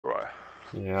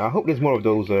Yeah, I hope there's more of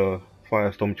those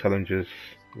Firestorm challenges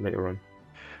later on.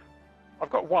 I've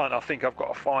got one. I think I've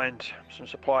got to find some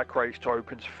supply crates to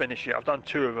open to finish it. I've done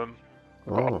 2 of them.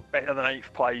 I've got Oh. better than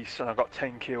 8th place, and I've got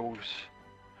 10 kills.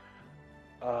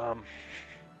 How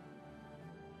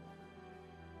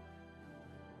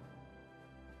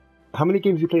many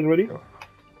games you played already?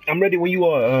 I'm ready when you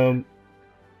are,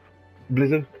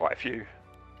 Blizzard. Quite a few.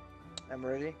 I'm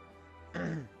ready.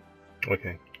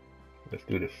 Okay, let's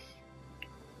do this.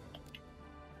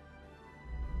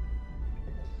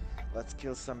 Let's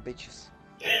kill some bitches.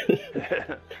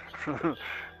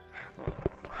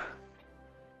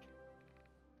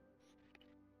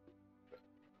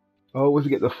 I always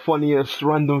get the funniest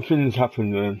random things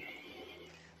happen, man.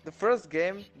 The first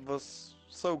game was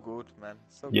so good, man.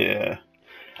 So Yeah. good.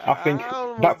 I think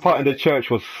almost that part in the died. church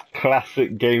was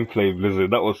classic gameplay,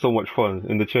 Blizzard. That was so much fun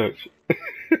in the church.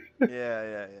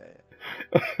 Yeah.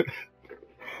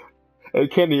 Hey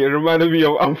Kenny, it reminded me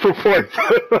of Ample Point.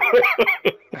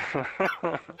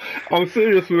 I'm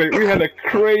serious, mate. We had a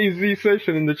crazy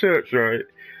session in the church, right?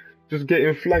 Just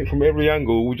getting flanked from every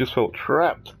angle. We just felt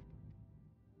trapped.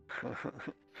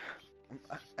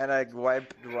 And I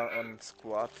wiped one on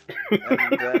squad.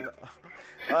 And then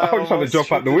I was trying to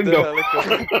jump out the window.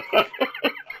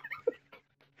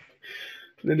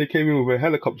 Then they came in with a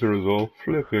helicopter as well.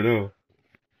 Flipping hell.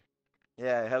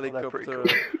 Yeah, helicopter. Cool.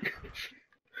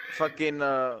 Fucking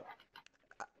I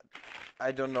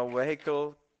don't know,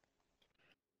 vehicle.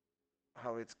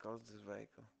 How it's called, this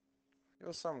vehicle? It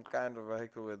was some kind of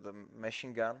vehicle with a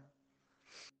machine gun.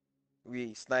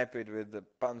 We sniped it with the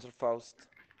Panzerfaust.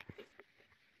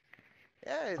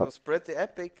 Yeah, it was pretty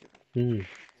epic. Mm.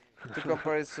 To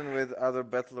comparison with other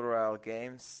battle royale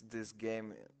games, this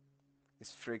game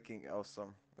is freaking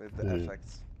awesome with the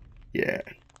effects. Yeah.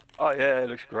 Oh yeah, it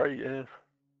looks great. Yeah.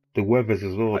 The weathers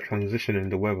as well. Transitioning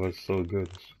the weather is so good.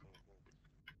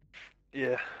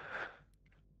 Yeah.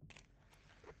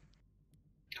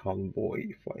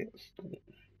 Convoy Firestorm.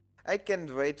 I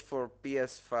can't wait for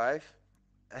PS5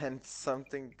 and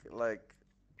something like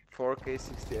 4K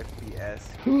 60 FPS.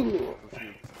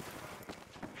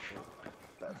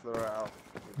 Battle royale.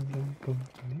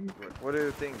 What do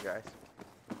you think, guys?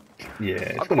 Yeah,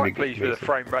 it's I'm gonna quite be pleased with the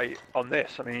frame rate on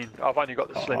this. I mean, I've only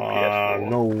got the slim Ah, PS4.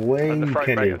 no way, and the frame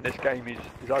Kenny. rate on this game is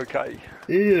okay.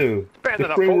 Ew. Better The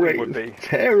than I frame thought rate it would is be.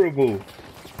 terrible.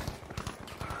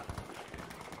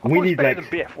 We need better like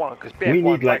than BF1 because BF1 we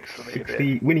need like lags for me a bit.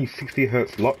 60. We need 60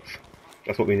 hertz locks.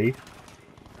 That's what we need.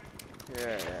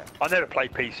 Yeah. I never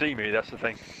played PC, me. That's the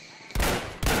thing.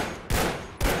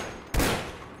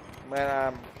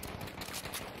 Man, I'm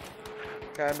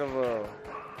kind of a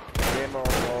gamer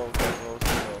on all levels,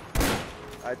 so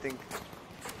I think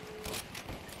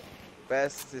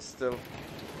best is still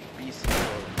PC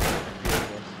for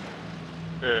gamers.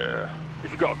 Yeah.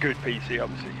 If you've got a good PC,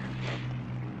 obviously.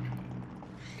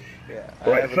 Yeah.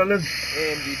 Right, fellas.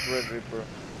 AMD Threadripper.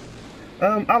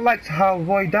 I liked how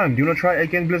Void Dam. Do you wanna try it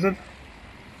again, Blizzard?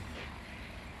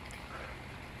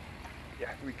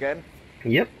 Yeah, we can.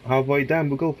 Yep. How Void Dam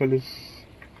will go, fellas.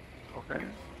 Okay.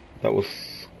 That was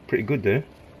pretty good there.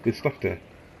 Good stuff there.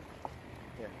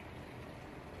 Yeah.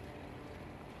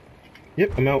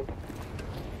 Yep, I'm out.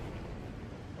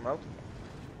 I'm out.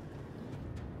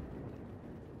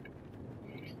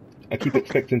 I keep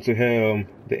expecting to hear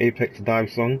the Apex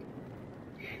dive song.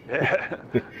 Yeah.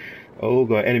 Oh,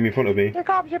 got an enemy in front of me. Here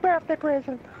comes your birthday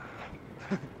present.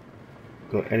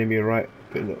 Got enemy right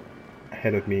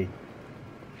ahead of me.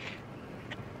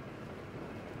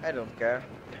 I don't care.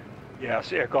 Yeah, I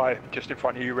see a guy just in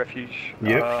front of you, Refuge.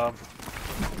 Yep. I'm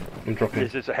dropping.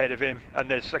 Lizard's ahead of him, and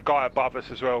there's a guy above us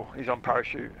as well. He's on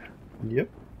parachute. Yep.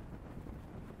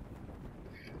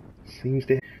 Seems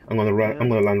to. I'm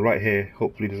gonna land right here.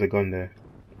 Hopefully there's a gun there.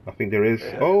 I think there is.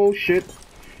 Yeah. Oh shit!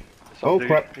 Some dude,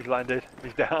 crap! He's landed.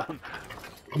 He's down.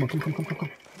 Come on! Oh,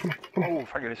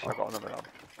 thank goodness, I got another one.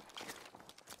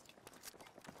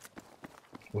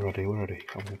 Where are they? I'm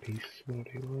in peace. Where are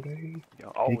they? Yeah,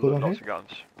 Can you go down lots here? of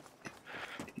guns.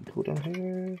 Can you go down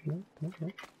here? No.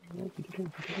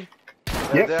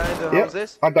 They're in the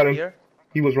houses. I got him. Here.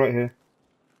 He was right here.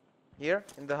 Here,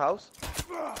 in the house.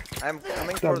 I'm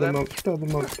coming Stab for them. Stab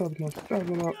them out.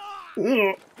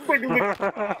 Ugh,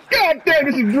 God damn,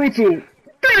 this is brutal.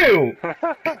 Damn.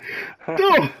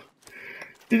 Damn.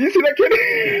 Did you see that, Kenny?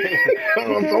 That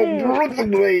was so brutal,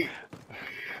 mate.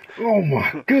 Oh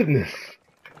my goodness.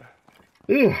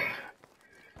 Ugh.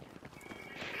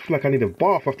 Feel like I need a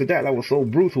bath after that. That was so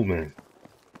brutal, man.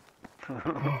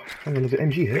 Oh, hang on, there's an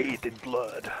MG here. Bathed in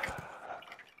blood.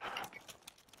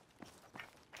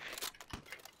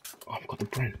 Oh, I've got the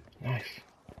Bren. Nice.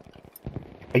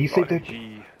 Are you safe there?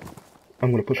 RPG.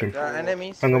 I'm gonna push him. There are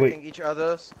enemies Hang on, fighting wait. each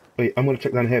others. Wait, I'm gonna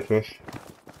check down here first.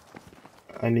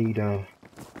 I need some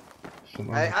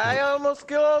ammo. I almost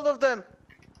killed all of them.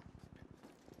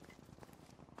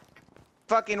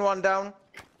 Fucking one down.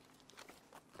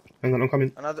 Hang on, I'm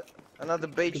coming. Another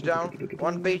page down.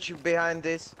 One page behind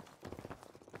this.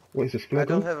 What is this, I flare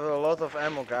don't gun? have a lot of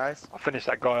ammo, guys. I finished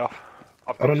that guy off.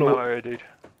 I've I got don't some know. ammo here, dude.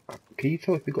 Can you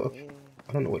tell if we got a... Yeah.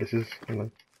 I don't know what this is. Hang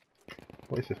on.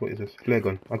 What is this? What is this? Flare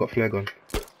gun. I got flare gun.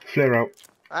 Flare out.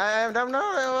 I am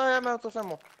out of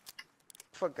ammo.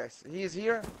 Fuck, guys. He is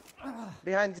here.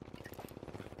 Behind.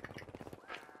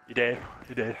 You dead.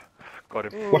 You dead. Got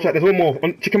him. Ooh. Watch out, there's one more.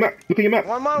 Check your map. Look at your map.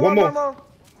 One more.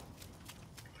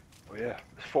 Oh yeah.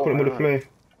 There's four. Got him with a flare.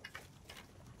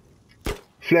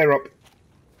 Flare up.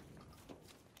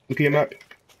 Look at your map.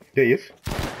 There he is.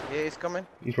 Yeah, he's coming.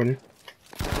 He's running.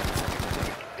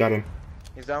 Got him.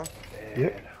 He's down.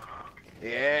 Yep.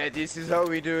 Yeah, this is how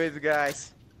we do it,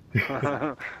 guys.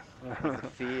 The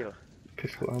feel.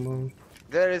 Pistol ammo.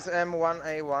 There is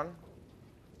M1A1.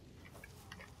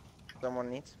 Someone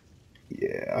needs.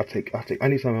 Yeah, I'll take. I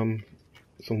need some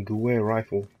Guer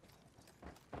rifle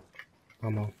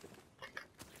ammo.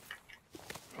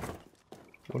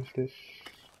 What's this?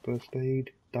 First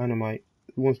aid. Dynamite.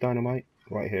 Who wants dynamite?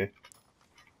 Right here.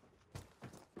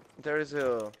 There is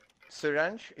a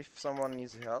syringe if someone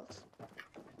needs help.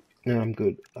 No, I'm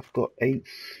good. I've got 8.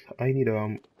 I need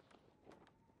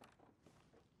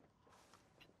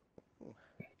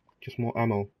just more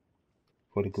ammo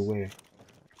for the Guer.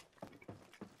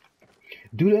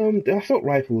 Do the assault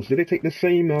rifles, do they take the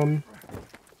same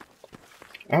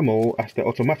ammo as the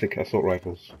automatic assault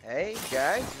rifles? Hey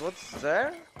guys, what's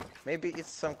there? Maybe it's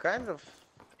some kind of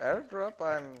airdrop.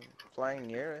 I'm flying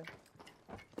near it.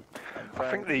 I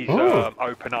think these Oh.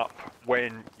 open up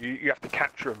when you have to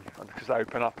capture them because they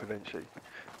open up eventually.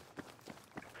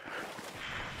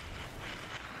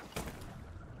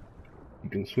 You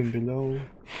can swim below.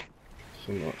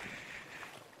 So not.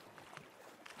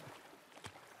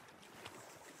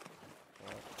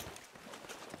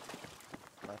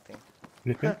 Nothing.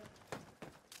 Nipping?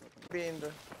 Be in the.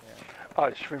 Yeah. Oh,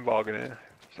 it's Schwimmwagen here.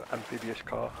 It's an amphibious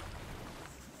car.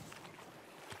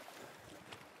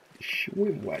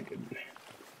 Swim wagon.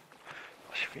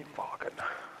 Schwimmwagen.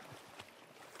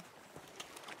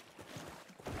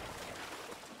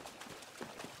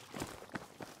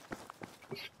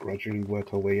 Let's gradually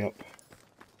work our way up.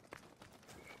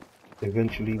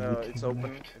 Eventually No, we it's turn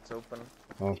open. left. It's open.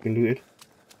 Oh, it's been looted?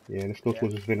 Yeah, let's go Yeah.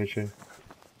 towards this village here.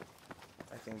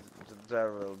 I think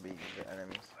there will be the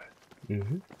enemies.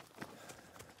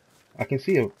 I can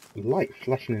see a light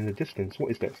flashing in the distance.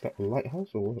 What is that? Is that a lighthouse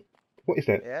or what? What is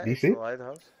that? Yeah, Do you it's see a it?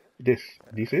 lighthouse. This.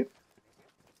 Do you see it?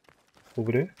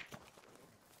 Over there?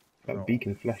 That No,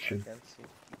 beacon I flashing. can't see.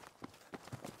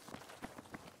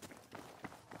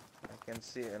 I can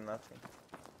see nothing.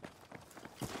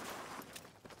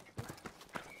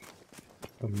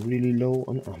 I'm really low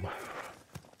on ammo.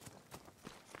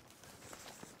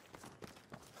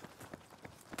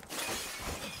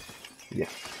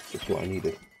 Yes, that's what I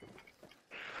needed.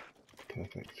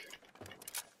 Perfect.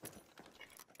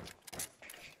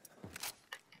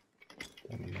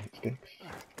 Dynamite sticks.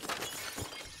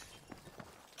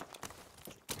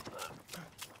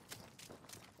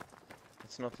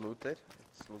 It's not looted.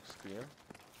 It looks clear.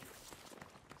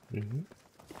 But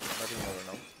you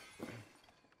never know.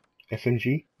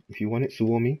 SMG, if you want it,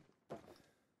 Suomi.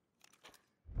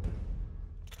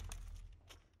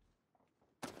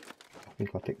 I think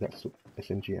I'll take that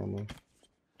SMG ammo.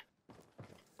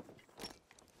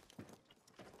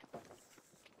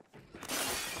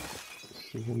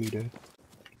 Suomi there.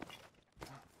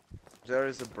 There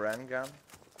is a brand gun.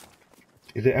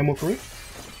 Is there ammo for it?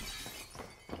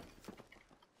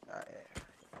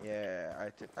 Yeah,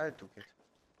 I took it.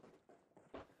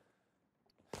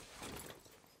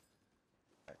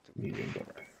 Medium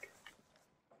backpack.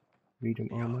 Medium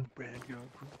armor.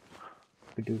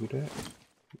 We do with that.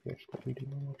 Yes, got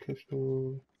medium armor,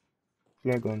 pistol.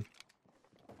 Flare gun.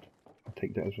 I'll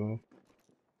take that as well.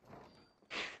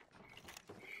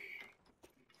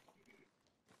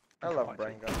 I love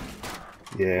brand gun.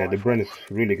 Yeah, the Bren is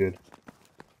really good.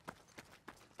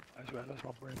 As well as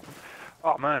my brain.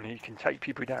 Oh man, you can take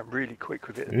people down really quick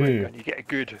with it, and you get a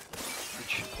good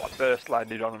like burst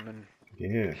landed on them and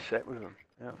Yeah. set with them.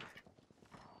 Yeah.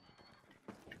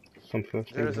 Some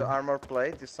first There aid is an here. armor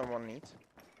plate if someone needs.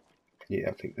 Yeah,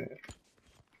 I'll take that.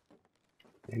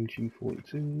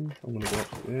 MG42. I'm gonna go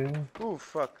up there. Ooh,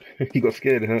 fuck. You got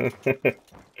scared, huh?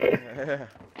 Yeah.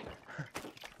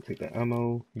 Take that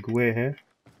ammo. Guer here.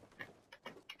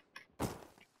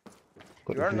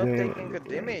 Got You are the not grenade, taking a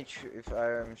damage if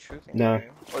I am shooting Nah. at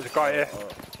you. Oh, there's a guy here.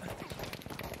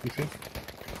 You see?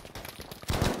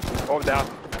 Oh, down.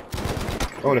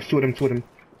 Oh, there's two of them, two of them.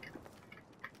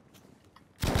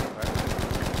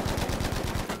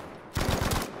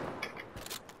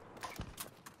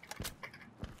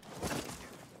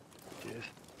 Cheers.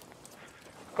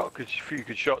 Got a few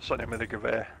good shots on him with a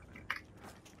Gewehr.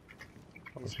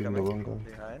 He's Shooting the coming wrong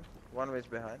guy. behind. One way's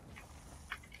behind.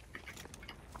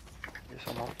 Yes,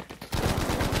 I'm on.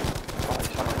 Oh,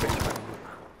 he's on a basement.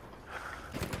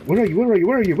 Where are you? Where are you?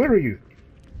 Where are you? Where are you?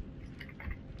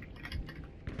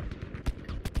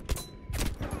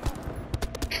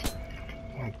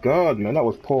 Oh God, man, that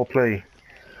was poor play.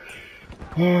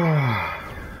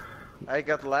 I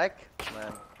got lag,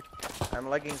 man. I'm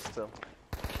lagging still.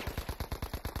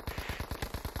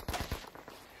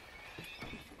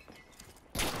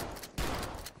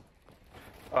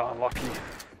 Oh, unlucky.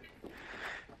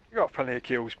 We got plenty of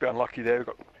kills, but unlucky there. We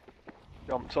got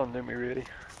jumped on, didn't we, really?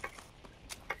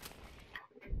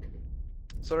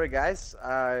 Sorry guys,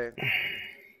 I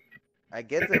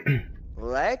get a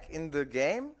lag in the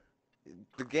game.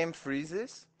 The game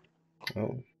freezes.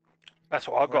 Oh, That's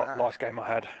what I got Well, last game I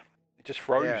had. It just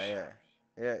froze. Yeah,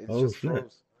 it Oh, just snap.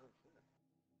 froze.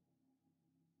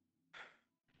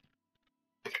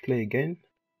 play again?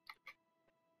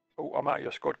 Oh, I'm out of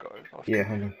your squad, guys. Yeah,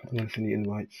 hang on. I'm gonna send the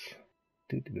invites.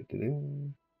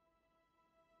 Do-do-do-do-do.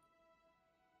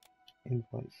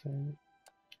 Invite sent.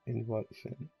 Invite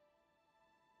sent.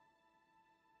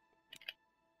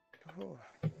 Oh.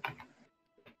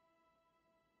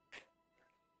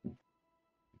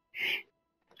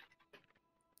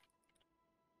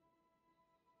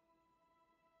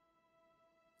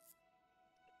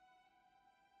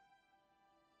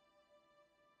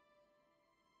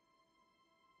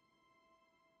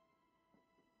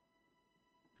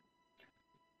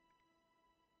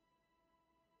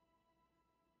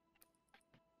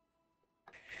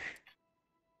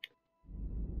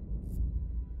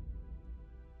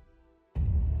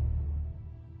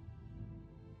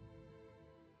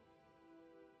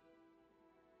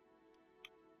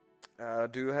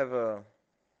 Do you have a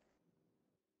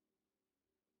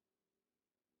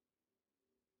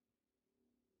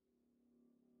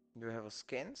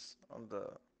skins on the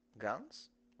guns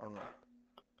or not?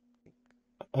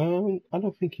 I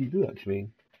don't think you do actually.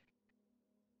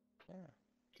 Yeah.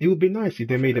 It would be nice if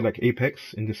they made it don't. like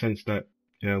Apex in the sense that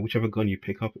whichever gun you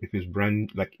pick up, if it's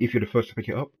brand, like if you're the first to pick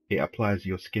it up, it applies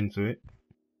your skin to it.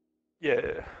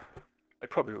 Yeah, they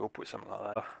probably will put something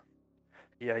like that.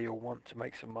 Yeah, you'll want to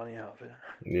make some money out of it.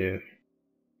 Yeah.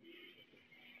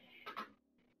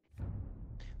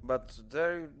 But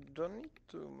there you don't need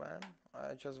to, man.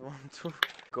 I just want to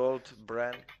gold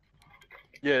brand.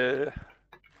 Yeah.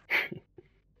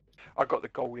 I got the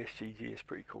gold SGG, it's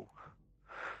pretty cool.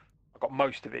 I got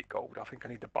most of it gold. I think I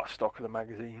need the bus stock of the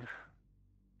magazine.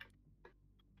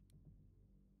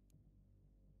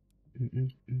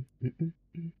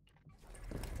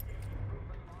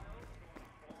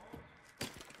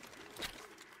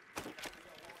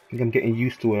 I think I'm getting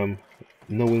used to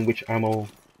knowing which ammo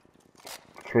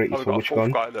crates Oh, we've for got a which fourth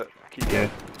gun. guy that keeps Yeah.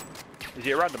 Is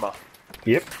he a randomer?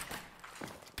 Yep.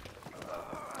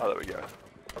 Oh, there we go.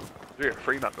 We were a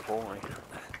free map before, weren't we?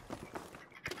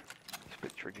 It's a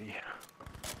bit tricky.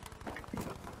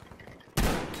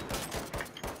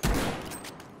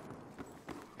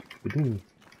 Ba-doom.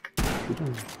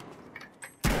 Ba-doom.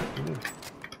 Ba-doom.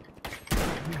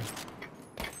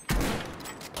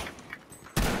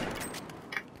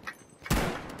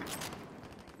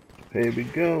 Here we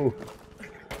go.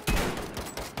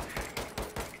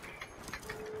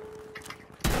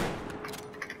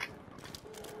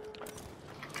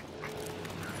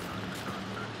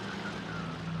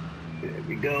 There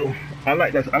we go. I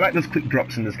like this. I like those quick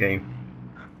drops in this game.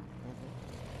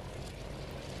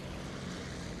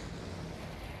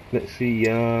 Let's see.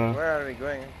 Where are we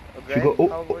going? Okay. Should go.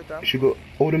 How we done? Should go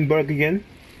Oldenburg again.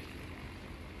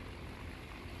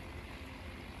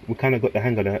 We kind of got the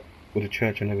hang of that with the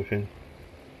church and everything.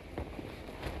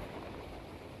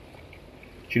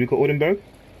 Should we go Oldenburg?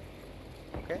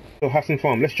 Okay. So Hassan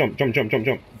Farm. Let's jump. Jump. Jump. Jump.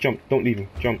 Jump. Jump. Don't leave him.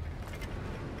 Jump.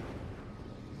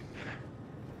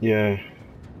 Yeah.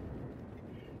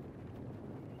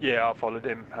 Yeah, I followed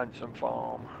him. Handsome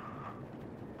Farm.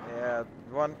 Yeah,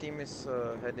 one team is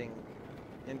heading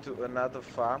into another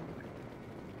farm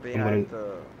behind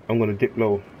the I'm gonna dip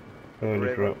low. Early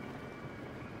river. drop.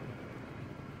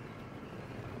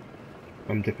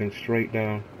 I'm dipping straight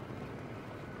down.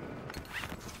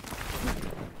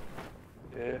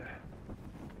 Yeah.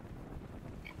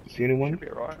 See anyone? Should be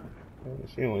alright.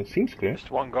 You know, it seems clear. Just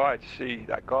one guy to see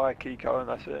that guy, Kiko, and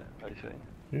that's it, basically.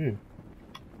 Hmm.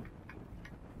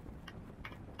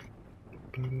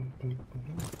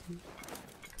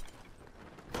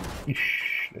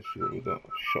 Eesh, let's see what we got.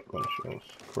 Shotgun shells.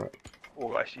 Crap.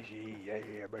 Oh, that's easy.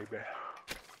 Yeah, baby.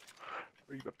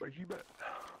 Baby.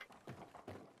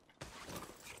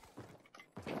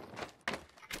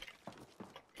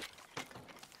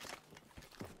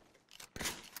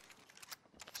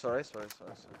 Sorry.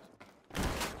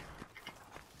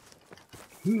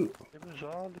 Ooh. It was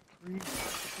all the green.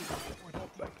 Went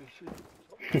up back to see.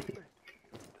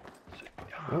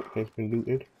 Oh, it's been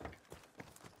looted.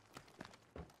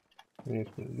 And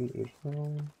it's been looted as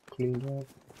well. Cleaned up.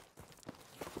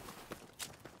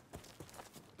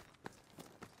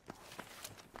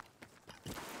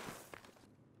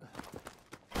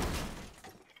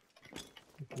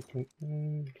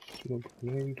 Smoke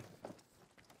grenade.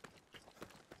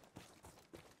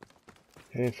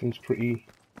 Hair seems pretty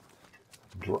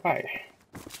dry.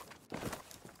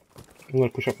 I'm gonna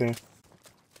push up there.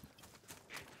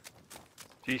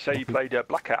 Do you say you played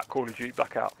Blackout, Call of Duty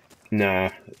Blackout? Nah,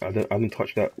 I didn't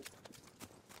touch that.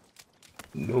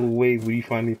 No way will you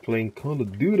find me playing Call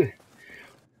of Duty.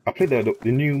 I played the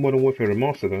new Modern Warfare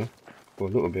remaster though, for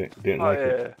a little bit. Didn't like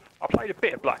it. I played a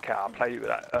bit of Blackout. I played it with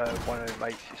that one of my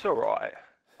mates. It's alright.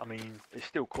 I mean, it's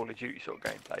still Call of Duty sort of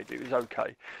gameplay, but it was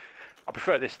okay. I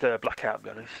prefer this to Blackout,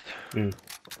 to be honest.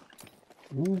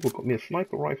 Ooh, I got me a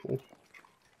sniper rifle.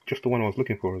 Just the one I was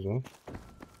looking for as well.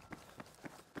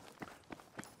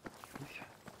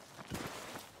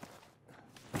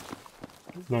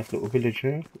 Nice little village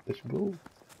here. Let's go.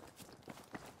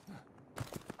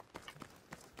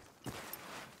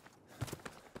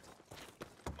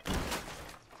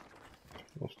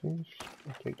 What's this?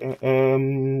 I'll take that.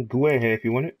 Guer here if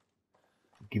you want it.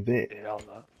 Give it. Yeah, I'll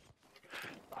know.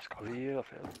 That's got to be here, I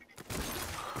feel.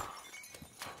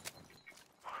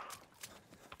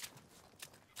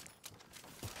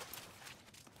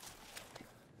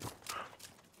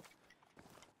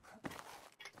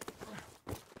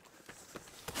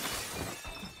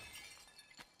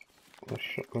 Got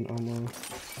shotgun ammo.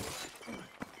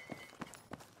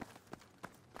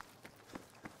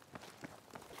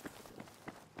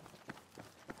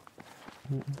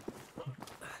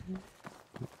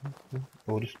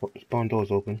 Oh, this barn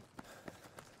door's open.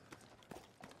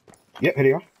 Yep, here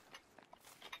they are.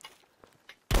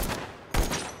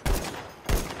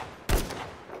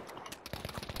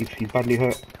 He's badly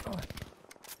hurt.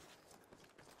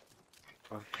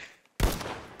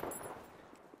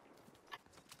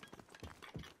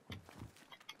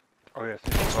 Oh yes,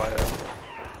 this guy,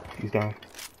 He's down.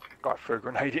 guy threw a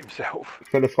grenade himself.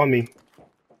 Fellas on me.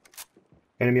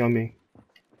 Enemy on me.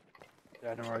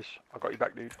 Yeah, no worries. I got you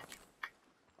back, dude.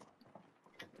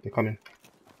 They're coming.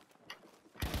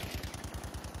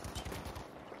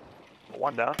 Got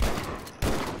one down.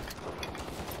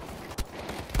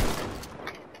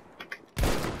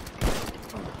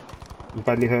 He's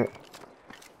badly hurt.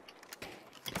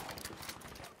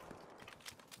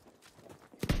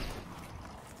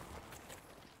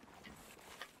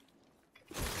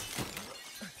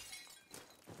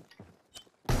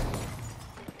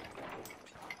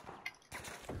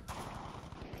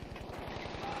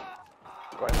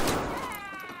 Got him.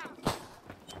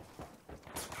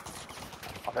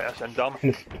 I think that's them done.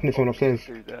 This one upstairs.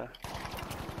 Dude there.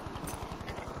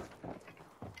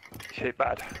 He's hit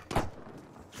bad.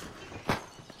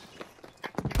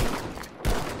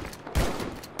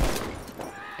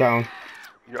 Down.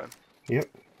 You got him. Yep.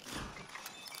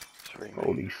 Sweet,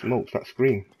 Holy smokes, that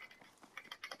scream.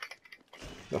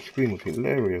 That scream was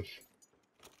hilarious.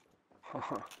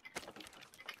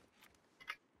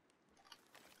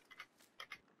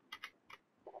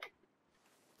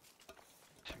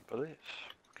 Some bullets.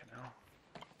 Fucking hell.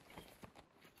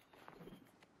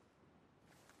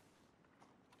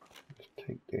 Let's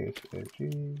take this LG.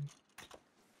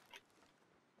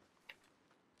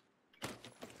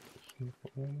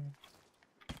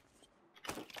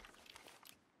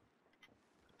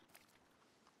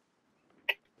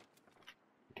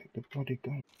 Take the bloody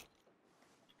gun.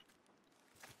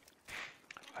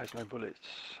 There's no bullets.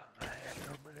 I have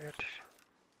no bullets.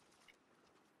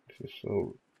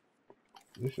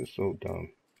 This is so dumb.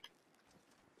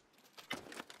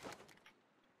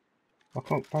 I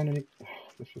can't find any.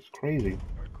 This is crazy.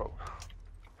 Very cool.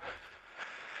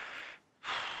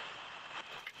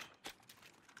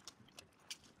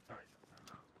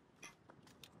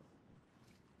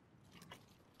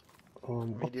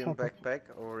 Medium backpack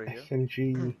over here.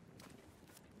 SMG.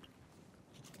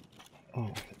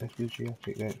 Oh, FUG, I'll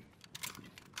take that.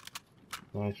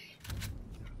 Nice.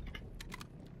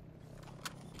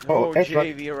 Oh,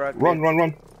 airstrike. JV rocket.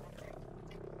 Run.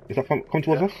 Is that come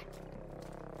towards Yeah. us?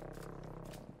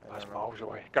 That's miles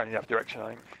away. Going in the other direction, I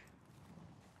think.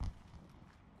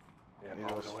 Yeah, It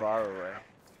miles was away. far away.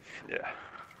 Yeah.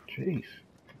 Jeez.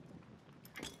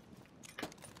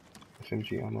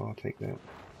 SMG ammo, I'll take that.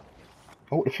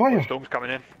 Oh, the Oh, fire! the storm's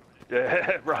coming in.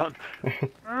 Yeah, run.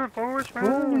 Boys, run.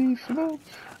 Holy smokes!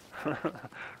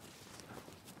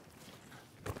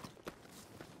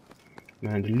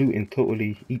 Man, the looting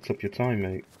totally eats up your time,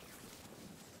 mate.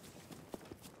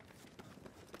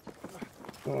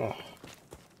 Ugh.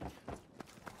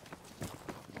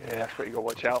 Yeah, that's what you gotta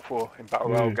watch out for in battle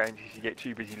royale games. Is you get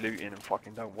too busy looting and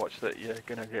fucking don't watch that you're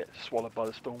gonna get swallowed by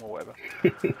the storm or whatever.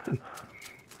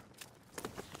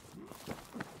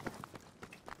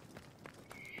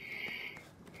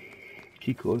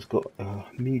 Kiko's got a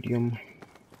medium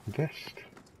vest.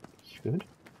 It's good.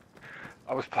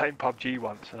 I was playing PUBG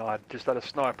once and I just had a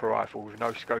sniper rifle with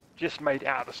no scope. Just made it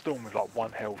out of the storm with like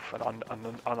 1 health and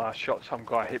I shot some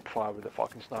guy hip fire with a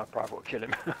fucking sniper rifle to kill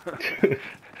him.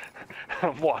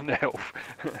 1 health.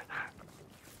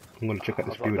 I'm gonna check out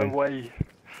this I was like, building.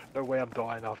 no way I'm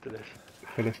dying after this.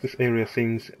 Fellas, this area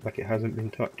seems like it hasn't been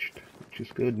touched, which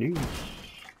is good news.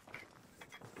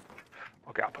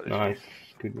 Okay, I'll put this Nice,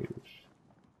 good news.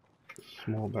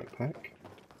 Small backpack.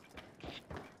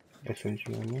 SMG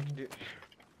ammo.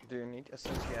 Do you need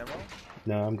SMG ammo?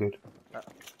 No, I'm good.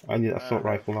 I need assault I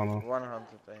rifle have ammo. 100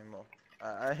 ammo.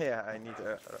 Yeah, I need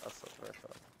a assault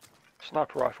rifle.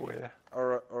 Sniper rifle here.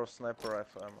 Or sniper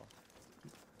rifle ammo.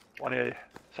 One here.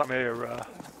 Some here.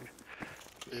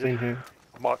 Same here.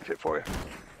 I marked it for you.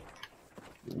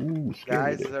 Ooh,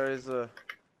 Guys, scary. there is a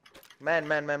man.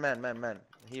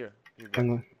 Here. You go.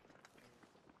 Hang on.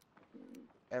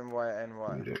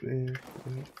 NY. Put it there.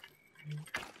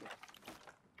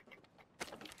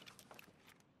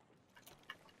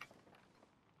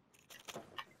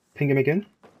 Ping him again.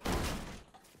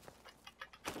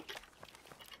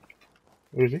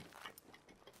 Where is he?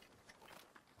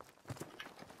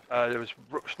 There was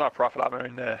sniper rifle ammo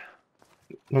in there.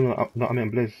 No, I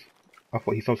meant Blizz. I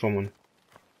thought he saw someone.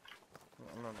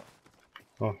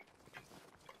 No. Oh.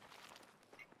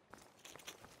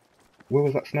 Where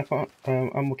was that sniper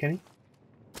ammo, Kenny?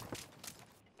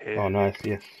 Here. Oh, nice,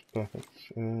 yes, perfect.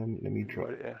 Let me drop.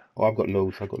 Right, yeah. Oh, I've got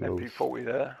loads, loads. MP40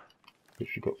 there.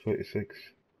 Literally got 36.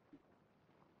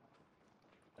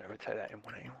 I would take that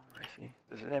M1A1. Let's see.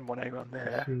 There's an M1A1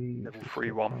 there. See, Level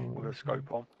 3 one with a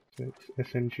scope on. 6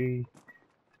 SMG.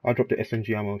 I'll drop the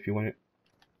SMG ammo if you want it.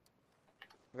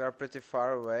 We are pretty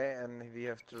far away, and we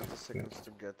have 30 seconds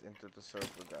to get into the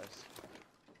circle, guys.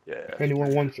 Yeah. If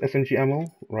anyone wants SMG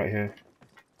ammo, right here.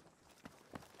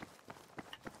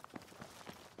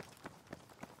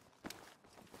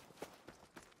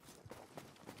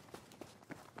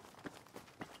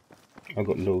 I've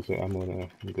got loads of ammo there,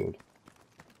 I'm good.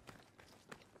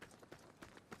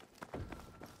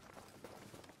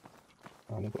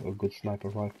 And I've got a good sniper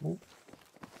rifle.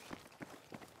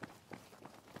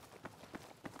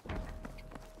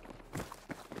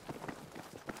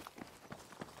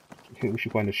 I think we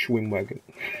should find a swim wagon.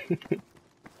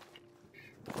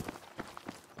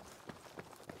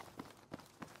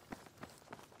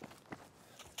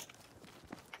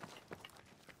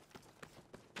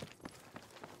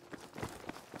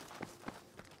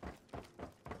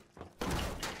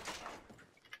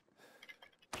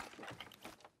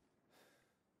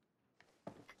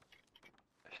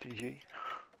 STG.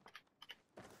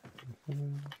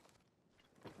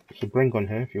 There's a brain gun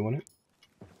here if you want it.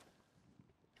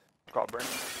 Got a brain.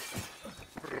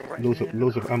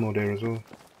 Loads of ammo there as well.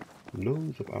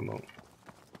 Loads of ammo.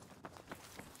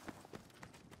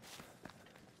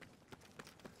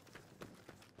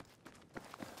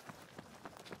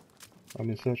 I'm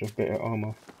in search of better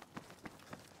armor.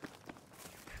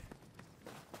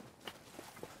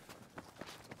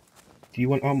 Do you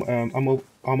want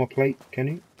armor plate,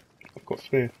 Kenny? I've got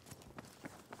spare.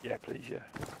 Yeah, please, yeah.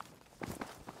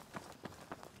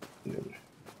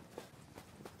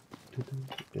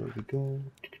 There we go.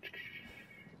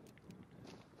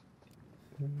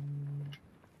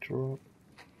 Drop.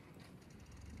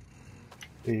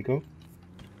 There you go.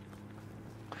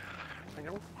 Hang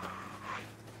on.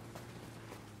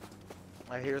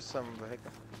 I hear some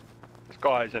vehicle. This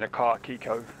guy's in a car,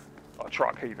 Kiko. Or a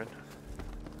truck even.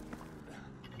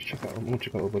 Check out. I'm gonna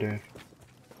check out over there.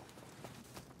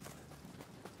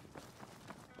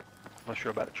 Not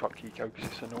sure about the truck, Kiko, because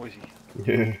it's so noisy.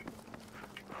 Yeah.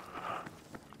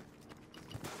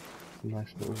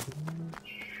 Nice little.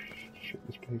 Check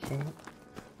this place out.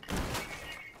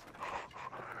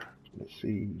 Let's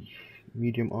see.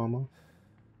 Medium armor.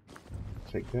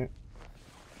 Take that.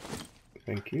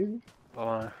 Thank you.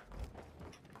 Bye.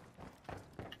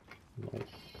 Nice.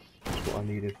 That's what I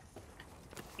needed.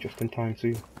 Just in time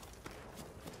too.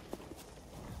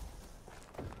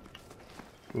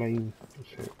 Flame.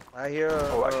 That's it. I hear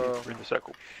Oh, actually, we're in the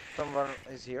circle. someone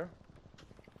is here.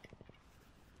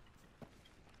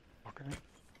 Okay.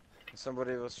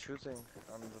 Somebody was shooting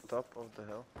on the top of the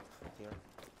hill. Here.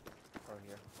 Or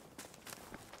here.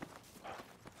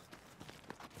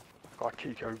 Got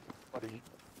Kiko, buddy.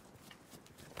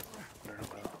 No, no, no.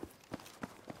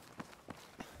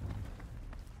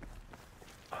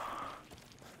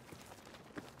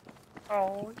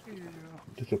 Oh, yeah.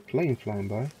 There's a plane flying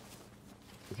by.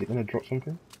 Is it gonna drop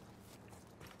something?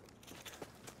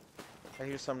 I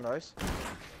hear some noise.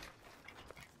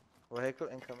 Vehicle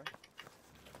incoming.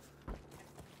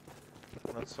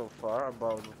 Not so far,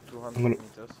 about 200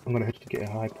 meters. I'm gonna have to get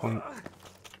a high point.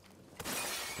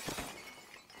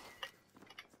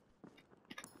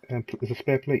 There's a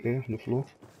spare plate there on the floor.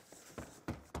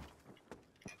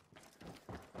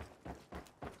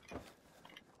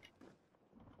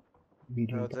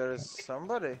 Medium There is backpack.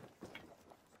 somebody.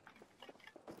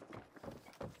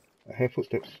 I hear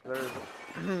footsteps. There is.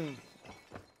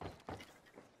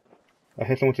 I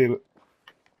hear someone say, look.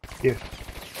 Yeah.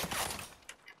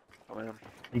 I mean,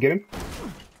 You get him?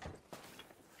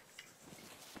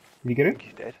 You get I him? think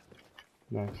he's dead.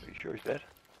 Nice. Pretty sure he's dead.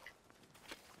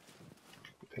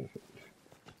 Perfect.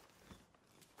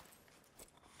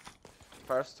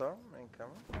 Firestorm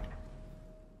incoming.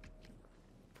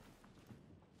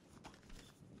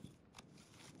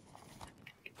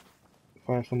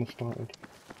 Fire someone started.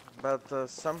 But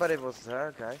somebody was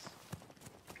there, guys.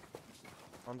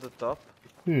 On the top.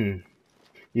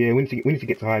 Yeah, we need to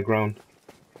get to high ground.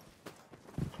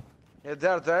 Yeah,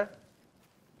 there.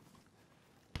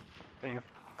 Damn.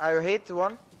 I hit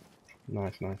one.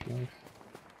 Nice. I'll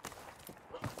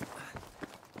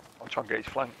try and get his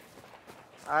flank.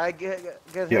 I get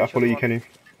Yeah, I headshot follow you, one. Kenny.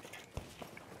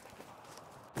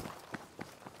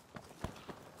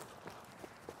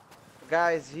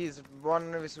 Guys,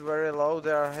 one is very low.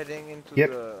 They are heading into Yep.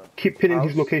 the. Keep pinning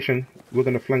his house. location. We're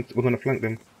gonna flank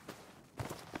them.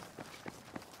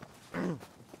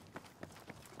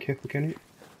 Careful, Kenny.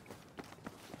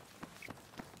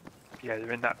 Yeah,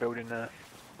 they're in that building there.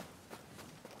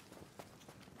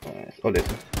 Nice. Oh, there's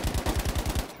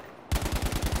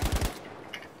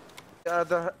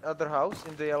The other house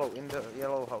in the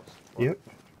yellow house. Yep.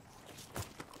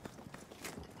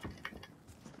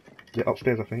 They're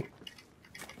upstairs, I think.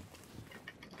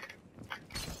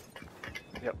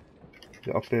 Yep.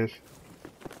 They're upstairs.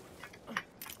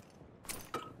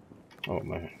 Oh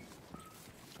man.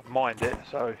 Mind it,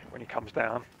 so when he comes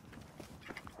down.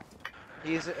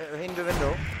 He's in the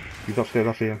window. He's upstairs,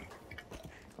 I see him.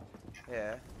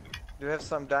 Yeah. Do you have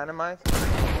some dynamite?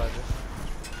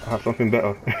 I have something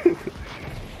better.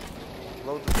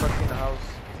 Load the fucking house.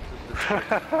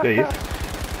 There he is.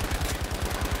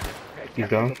 He's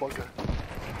down.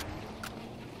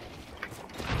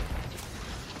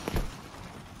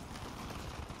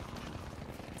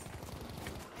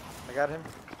 I got him.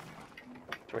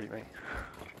 Sweet, mate.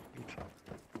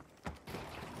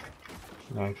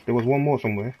 Nice. There was one more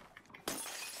somewhere.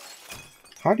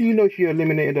 How do you know if you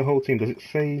eliminated the whole team? Does it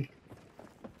say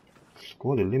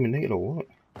squad eliminated or what?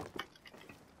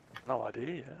 No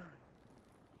idea.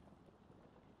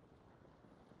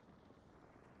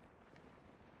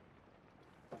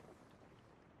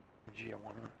 Gee, I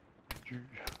wanna.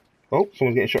 Oh,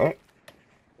 someone's getting shot at.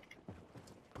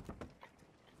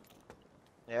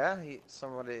 Yeah,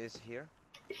 somebody is here.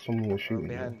 Someone was shooting.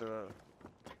 Behind the.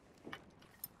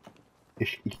 He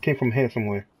came from here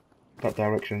somewhere. That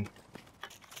direction.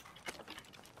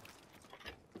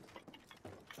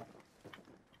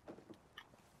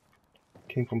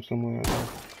 Came from somewhere.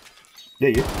 There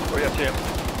you. Oh yeah, see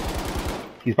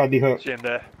him. He's badly hurt. See him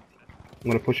there.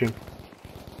 I'm gonna push him.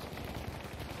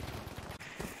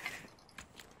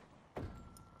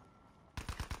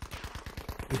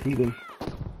 He's healing.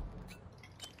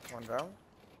 One down.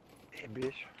 Him,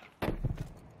 bitch.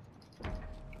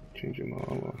 Changing my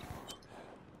armor.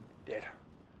 Dead.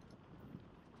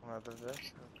 Another there.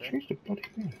 Okay. Change the bloody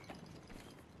thing.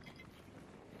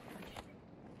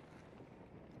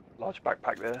 Large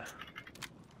backpack there.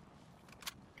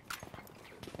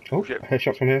 Oh, Shit.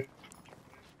 headshot from here.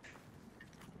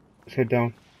 Let's head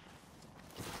down.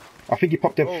 I think he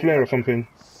popped a flare or something.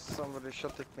 Somebody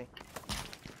shot at me.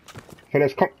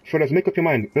 Fellas, make up your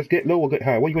mind. Let's get low or get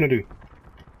high. What are you gonna do?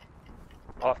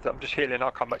 I'm just healing,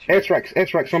 I'll come back to you.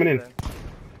 Airstrikes coming in.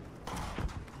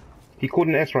 He called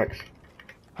in airstrikes.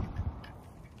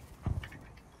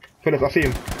 Fellas, I see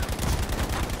him.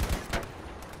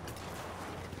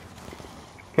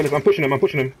 Fellas, I'm pushing him. I'm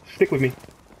pushing him. Stick with me.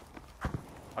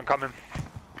 I'm coming.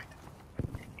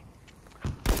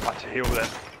 I had to heal then.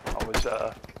 I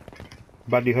was,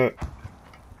 Badly hurt.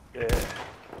 yeah.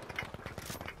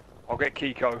 I'll get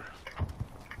Kiko.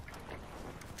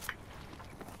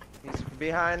 He's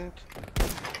behind.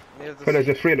 Near the Fellas,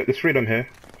 sea. there's three of them here.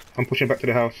 I'm pushing back to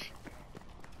the house.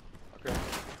 Okay.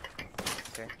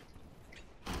 Okay.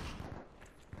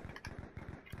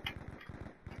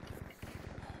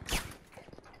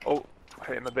 Oh, I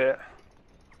hit him a bit.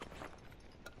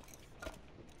 What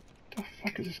the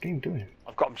fuck is this game doing?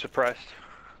 I've got him suppressed.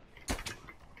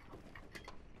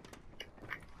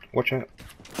 Watch out.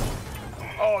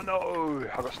 Oh no!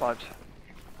 I got sniped.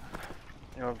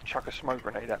 You know, chuck a smoke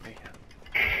grenade at me.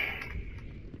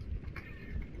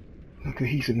 No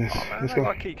cohesiveness. Oh, man, Let's I go.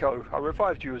 got Kiko. I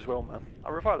revived you as well, man. I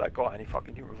revived that guy and he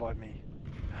fucking didn't revive me.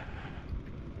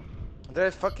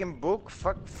 There's fucking book.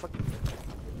 Fuck.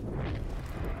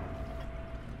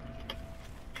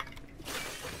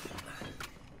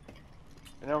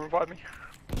 You know, revive me.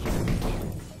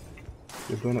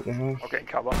 They're blowing up the house. I'll get in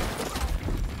cover.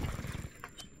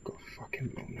 Got fucking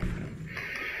blown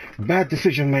up. Bad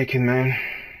decision making, man.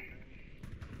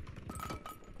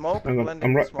 Smoke. Hang on. Blending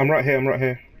I'm right. smoke. I'm right here. I'm right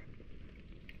here.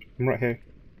 I'm right here.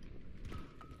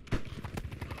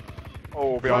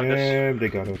 Oh, behind us. Yeah, they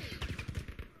got us.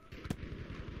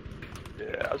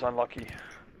 Yeah, that was unlucky.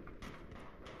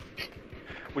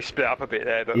 We split up a bit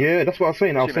there, but Yeah, that's what I was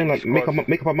saying. I was too saying many like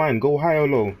make up our mind. Go high or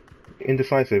low.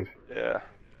 Indecisive. yeah.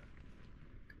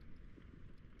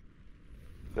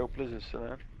 Little blizzards,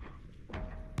 man.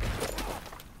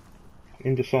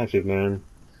 Indecisive, man.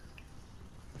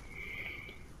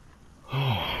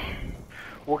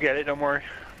 We'll get it, don't worry.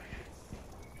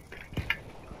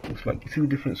 It's like two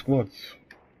different squads.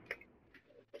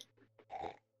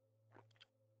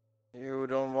 You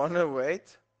don't wanna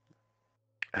wait?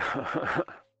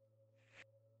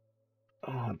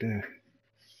 Oh dear.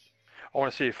 I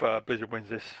want to see if Blizzard wins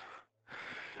this.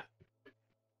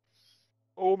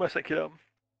 Oh, mess that kid up.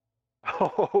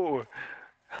 Oh.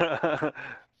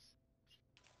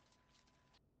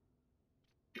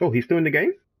 Oh, he's still in the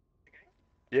game?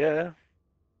 Yeah,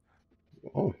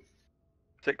 Oh.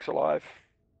 6 alive.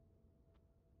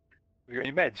 Have you got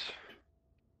any meds?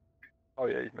 Oh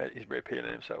yeah, he's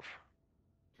reappealing himself.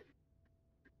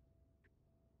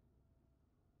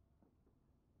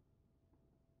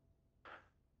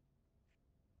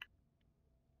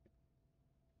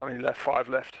 I mean, left 5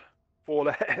 left, 4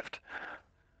 left.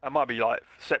 That might be like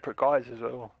separate guys as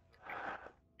well.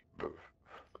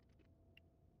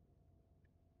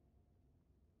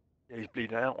 Yeah, he's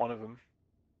bleeding out, one of them.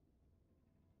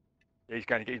 Yeah, he's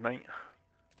going to get his mate.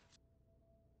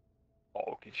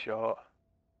 Oh, good shot.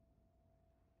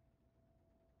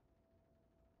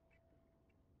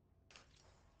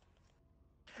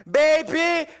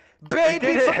 Baby! Baby!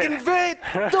 did it. Fucking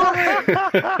victory!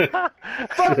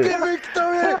 Fucking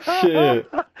victory!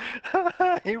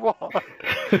 Shit. He won.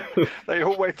 They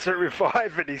all went to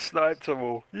revive and he sniped them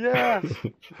all. Yes.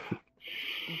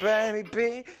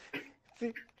 Baby!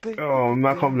 Oh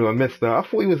man, I can't believe I missed that. I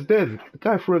thought he was dead. The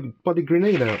guy threw a bloody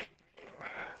grenade out.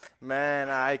 Man,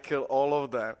 I killed all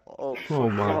of them. Oh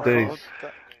my days.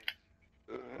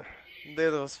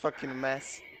 That was fucking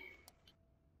mess.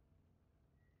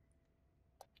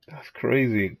 That's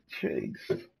crazy. Jeez.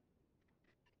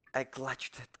 I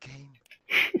clutched that game.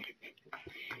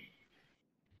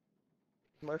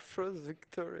 My first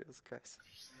victorious, guys.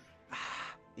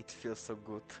 It feels so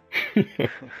good.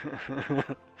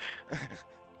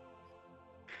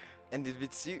 And it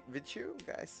with you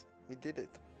guys, we did it.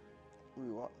 We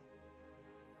won.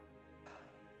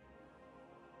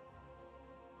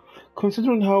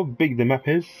 Considering how big the map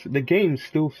is, the games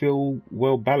still feel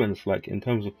well balanced, like in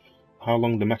terms of how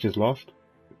long the matches last.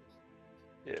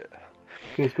 Yeah.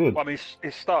 Feels good. Well, I mean,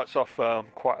 it starts off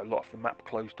quite a lot of the map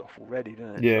closed off already,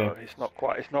 doesn't it? Yeah. So it's not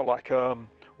quite. It's not like a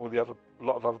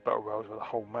lot of other battle royals where the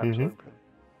whole map's Mhm. open.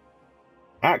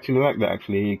 I actually like that.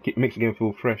 Actually, it makes the game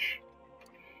feel fresh.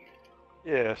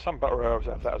 Yeah, some battle royals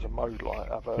have that as a mode, like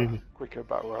have a Mhm. quicker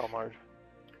battle royale mode.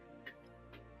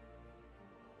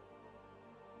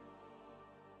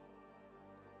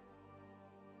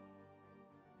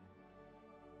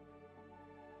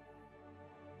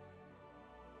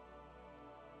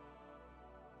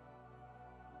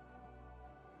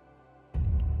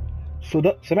 So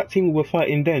that team we were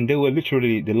fighting then, they were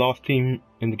literally the last team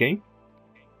in the game.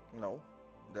 No,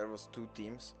 there was 2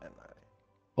 teams, and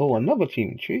Oh, another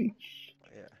team. Jeez.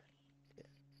 yeah,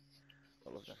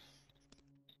 all of them.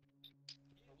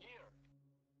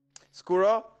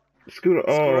 Skuro, Scooter.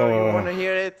 Skuro, you Oh. wanna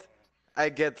hear it? I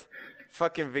get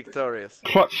fucking victorious.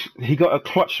 Clutch. He got a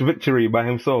clutch victory by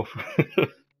himself.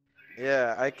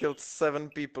 Yeah, I killed 7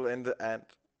 people in the end.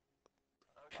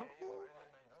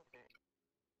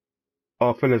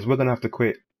 Oh, fellas, we're gonna have to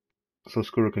quit so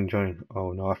Skuru can join.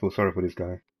 Oh no, I feel sorry for this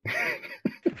guy.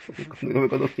 We're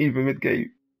gonna leave him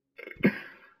mid-game.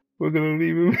 We're gonna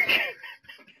leave him.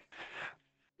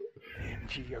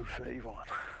 NGO31.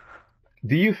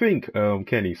 Do you think,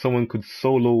 Kenny, someone could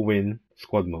solo win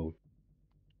squad mode?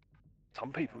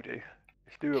 Some people do.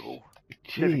 It's doable.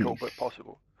 Jeez. Difficult but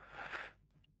possible.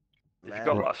 If you've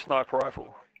got Man. like a sniper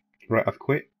rifle, Right, I've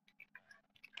quit.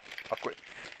 I'll quit.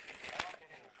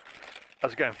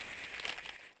 How's it going?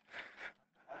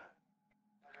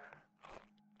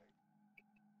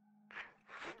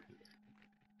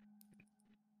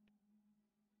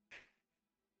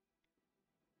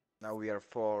 Now we are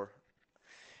 4.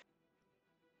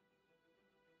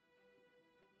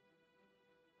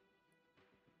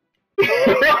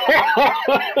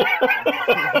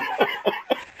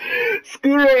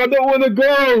 Skuru, I don't want to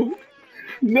go.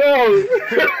 No.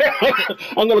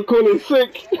 I'm gonna call in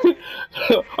sick.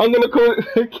 I'm gonna call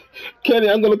Kenny.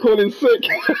 I'm gonna call in sick.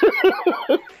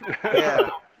 Yeah.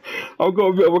 I've got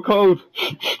a bit of a cold.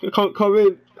 I can't come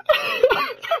in.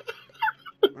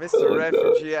 Mr.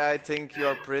 Refugee, I think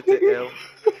you're pretty ill.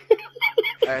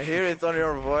 I hear it on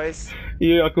your voice.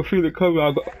 Yeah, I can feel it coming.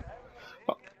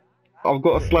 I've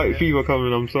got a slight fever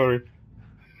coming. I'm sorry.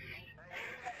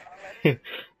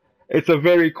 It's a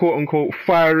very quote-unquote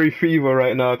fiery fever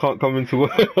right now. I can't come into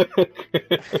work.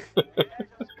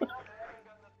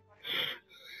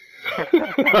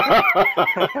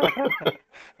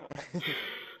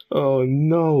 Oh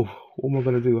no! What am I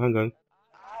gonna do? Hang on.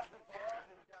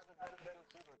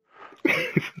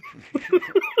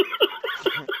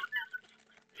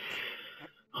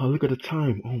 Oh, look at the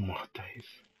time. Oh my days.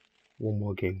 One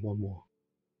more game. One more.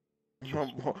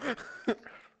 One more.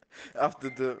 After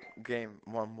the game,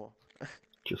 one more.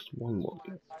 Just one more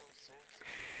game.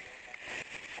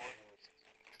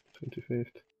 25th.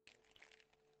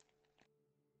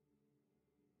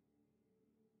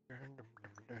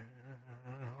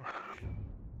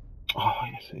 Oh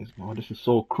yes, it is. Oh, this is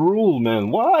so cruel, man.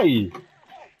 Why?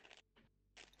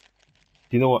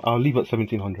 You know what? I'll leave at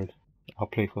 1700. I'll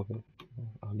play for it.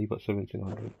 I'll leave at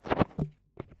 1700.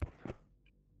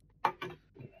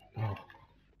 Oh.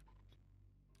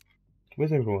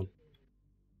 Where's everyone?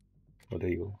 Oh, there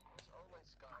you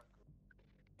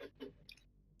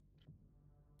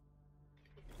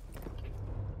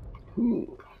go.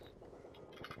 Ooh.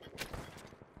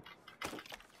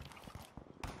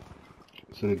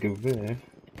 So the Gewehr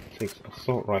takes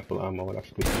assault rifle ammo.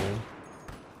 That's good, man.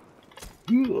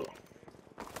 Ooh.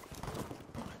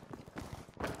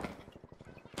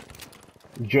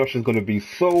 Josh is gonna be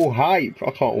so hype.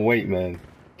 I can't wait, man.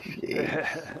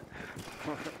 Jeez.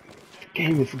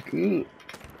 Game is good.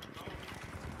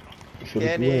 So the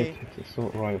Kenny. Gewehr takes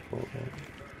assault rifle, man.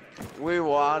 We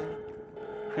won.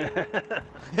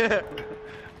 I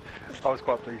was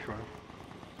quite pleased with him.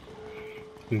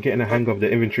 I'm getting a hang of the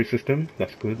inventory system.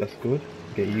 That's good, that's good.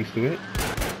 Get used to it.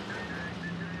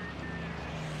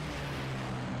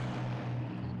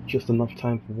 Just enough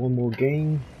time for one more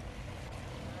game.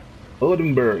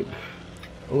 Oldenburg.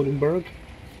 Oldenburg.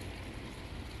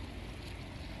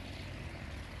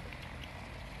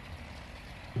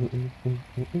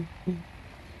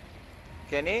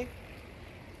 Kenny,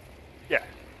 Yeah.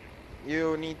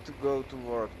 you need to go to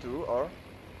work too, or?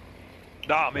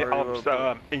 No, I mean, Or you will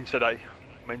I'm in today.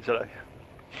 I'm in today.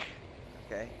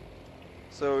 Okay.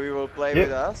 So you will play Yep.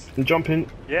 with us? Jump in.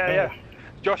 Yeah, yeah.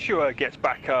 Joshua gets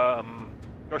back.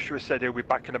 Joshua said he'll be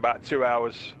back in about 2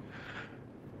 hours.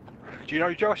 Do you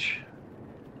know Josh?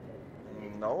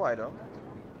 No, I don't.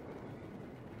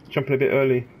 Jumping a bit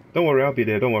early. Don't worry, I'll be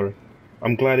there. Don't worry.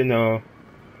 I'm gliding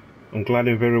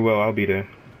very well. I'll be there.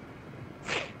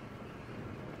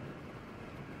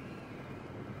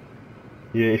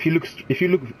 Yeah, if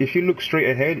you look straight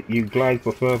ahead, you glide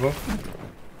for further.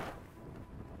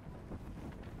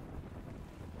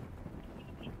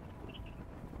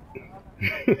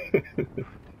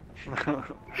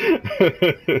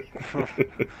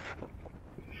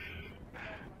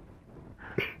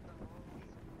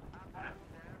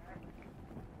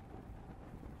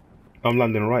 I'm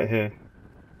landing right here.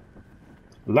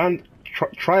 Land.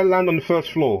 Try land on the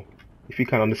first floor, if you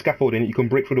can, on the scaffolding. You can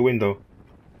break through the window.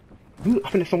 Ooh,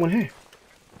 I think there's someone here.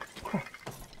 Crap.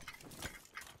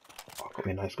 Oh, got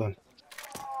me a nice gun.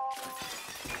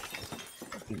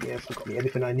 Yes, got me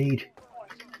everything I need.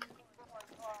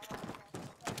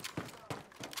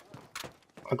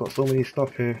 I got so many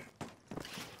stuff here.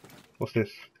 What's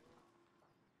this?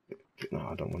 No,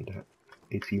 I don't want that.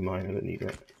 AC mine, I don't need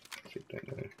that. Take that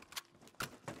now.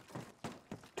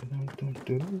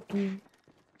 Dun-dun-dun-dun-dun.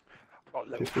 Got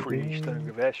level Just a 3 bit. stone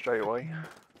with air straight away.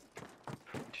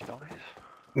 Which is nice.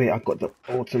 Wait, I've got the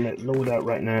ultimate loadout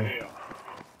right now.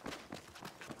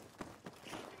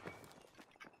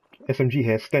 SMG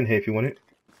here, stand here if you want it.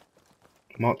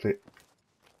 Marked it.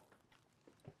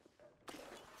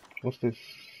 What's this?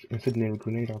 Incendiary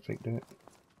grenade, I'll take that.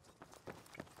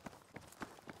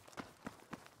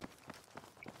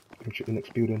 Go check the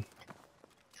next building.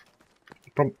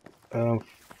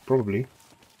 Probably.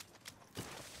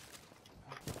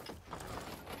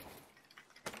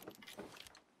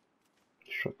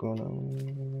 Shotgun.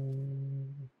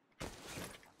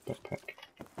 Backpack.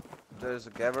 There's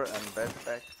a gabber and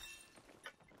backpack.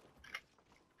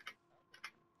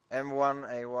 M1,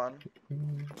 A1.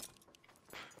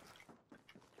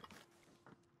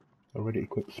 Already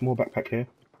equipped. Small backpack here,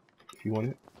 if you want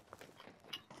it.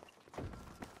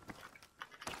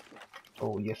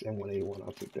 Oh yes, M1A1,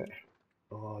 I'll take that.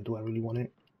 Oh, do I really want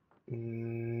it?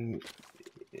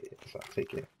 Yes, I'll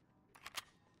take it.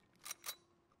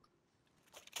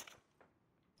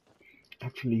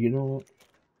 Actually, you know what?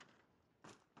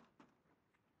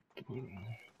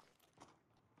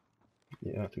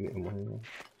 Yeah, I'll take it M1A1.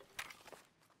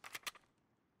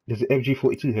 There's an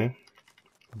FG42 here.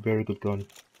 Very good gun.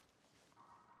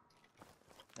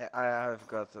 Yeah, I have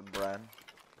got a brand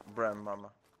mama.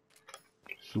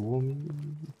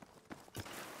 Swarm.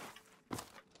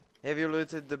 Have you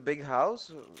looted the big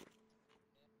house?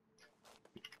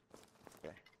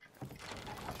 Okay.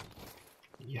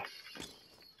 Yes.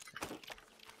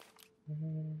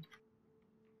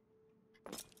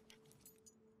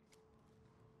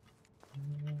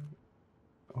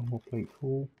 Ammo plate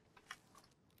full.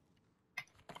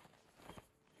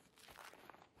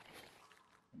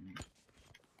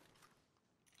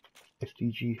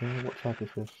 SDG here. What type is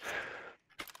this?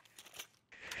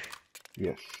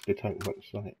 Yes, the tank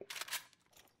website.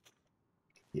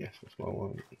 Yes, that's what I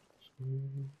want.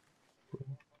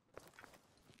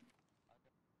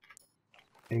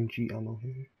 MG ammo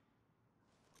here.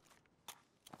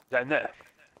 Is that in there?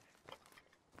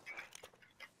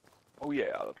 Oh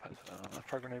yeah, I'll pass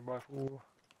frag grenade rifle.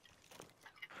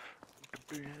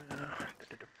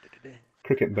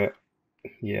 Cricket bat.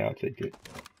 Yeah, I'll take it.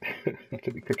 I'll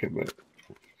take the cricket bat.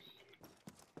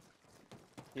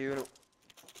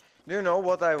 Do you know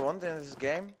what I want in this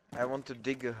game? I want to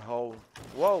dig a hole.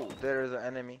 Whoa, there is an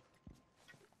enemy.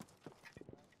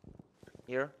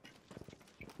 Here.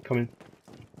 Coming.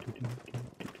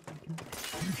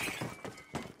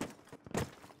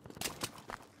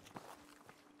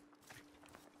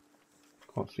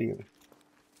 Can't see him.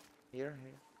 Here.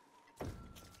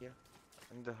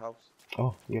 In the house.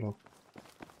 Oh, yellow.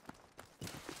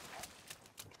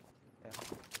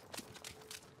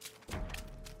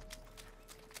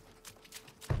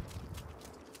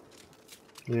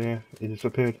 Yeah, it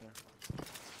disappeared.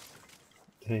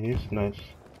 There he is, nice.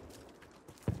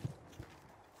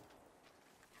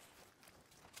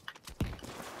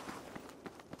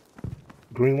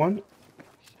 Green one?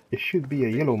 It should be a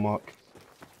yellow mark.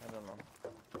 I don't know.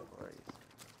 Where is it?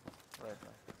 Right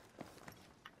now.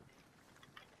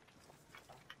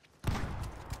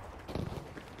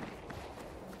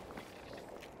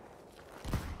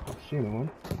 Can't see anyone.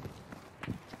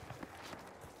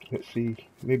 Let's see,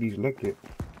 maybe he's legged it.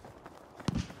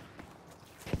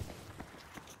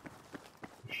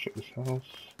 Let's check this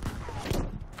house.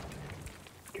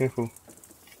 Careful.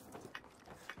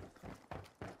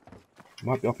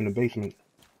 Might be up in the basement.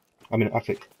 I'm in the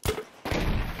attic.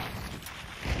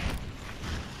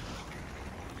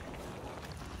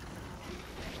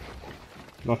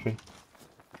 Nothing.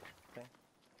 Okay.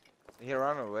 He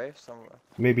ran away somewhere.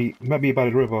 Maybe by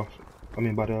the river. I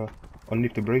mean by the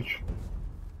underneath the bridge.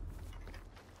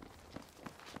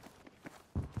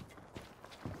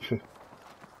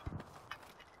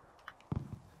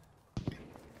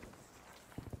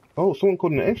 Oh, someone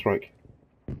called an airstrike.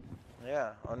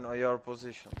 Yeah, on your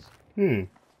positions. Hmm.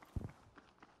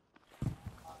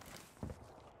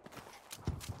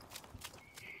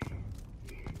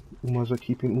 We might as well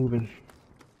keep it moving.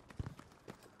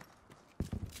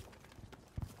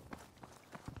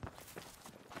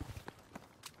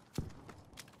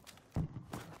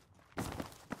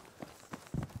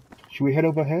 Should we head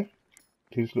over here?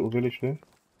 To this little village there?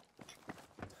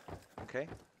 Okay.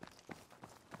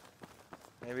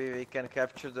 Maybe we can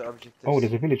capture the objectives. Oh,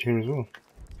 there's a village here as well.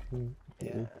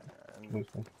 Yeah.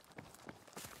 Nice one.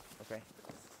 Okay.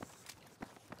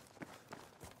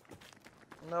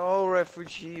 No,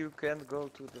 refugee, you can't go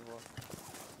to the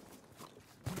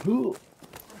war.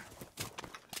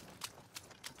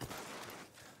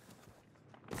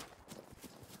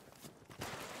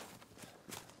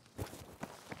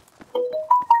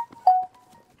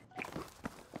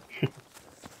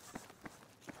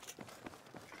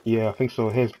 Yeah, I think so.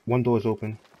 Here's one door is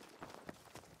open,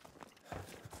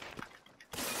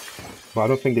 but I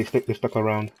don't think they stuck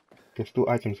around. There's still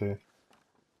items here.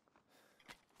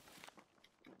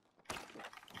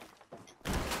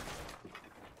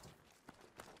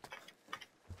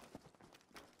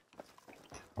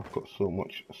 I've got so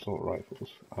much assault rifles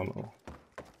ammo.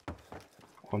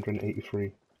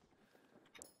 183.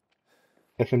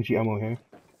 SMG ammo here.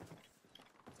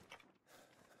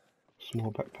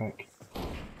 Small backpack.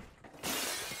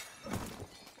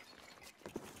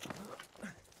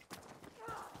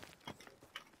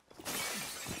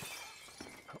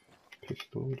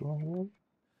 Pistol, do I have one?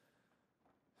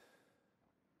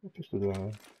 What pistol do I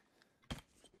have?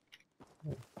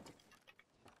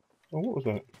 Oh, what was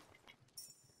that?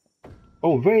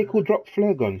 Oh, vehicle drop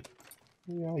flare gun.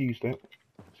 Yeah, I'll use that.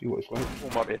 See what it's like.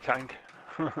 Or might be a tank.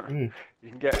 Mm. You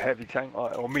can get a heavy tank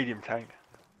or medium tank.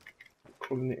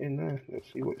 Pulling it in there. Let's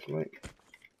see what it's like.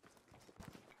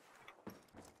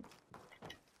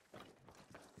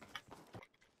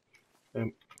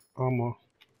 Armor.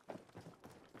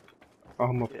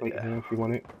 Armor plate here if you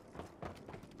want it.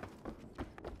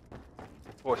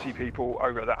 Well, I see people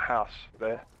over at that house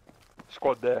there.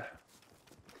 Squad there.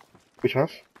 Which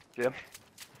house? Yeah.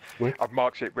 Where? I've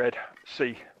marked it red.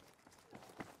 C.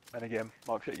 And again,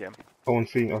 marked it again. Oh, on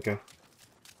C. Okay.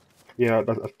 Yeah,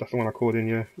 that's the one I called in.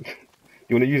 Yeah.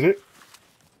 You want to use it?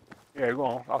 Yeah, go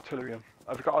on. Artillery.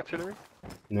 Have you got artillery?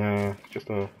 Nah, just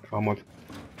a armored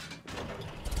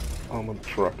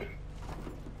truck.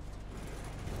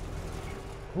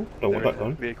 Oh, don't want that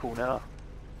done. Vehicle now.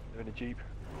 They're in a jeep.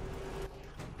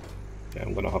 Yeah,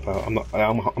 I'm gonna hop out. I'm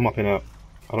hopping out.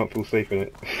 I don't feel safe in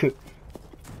it.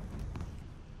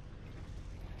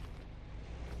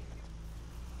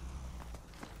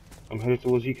 I'm headed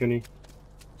towards you, Kenny.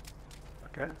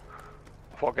 Okay.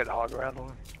 Before I get the high ground on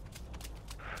them.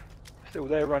 Still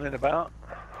there running about.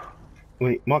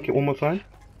 Wait, mark it one more time.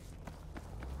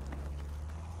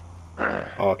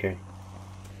 Oh, okay.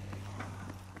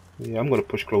 Yeah, I'm gonna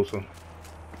push closer.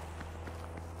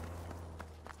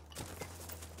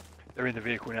 They're in the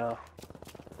vehicle now.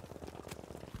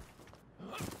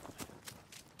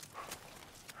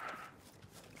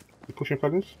 You pushing,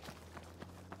 fellas?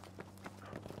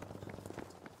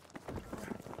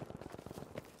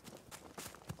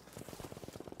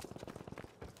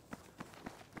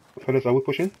 Fellas, are we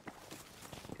pushing?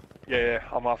 Yeah,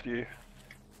 I'm after you.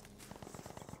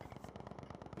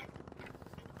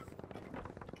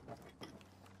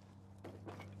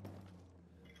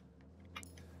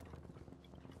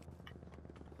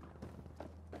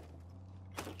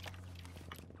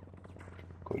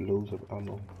 Got loads of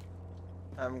ammo.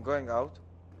 I'm going out.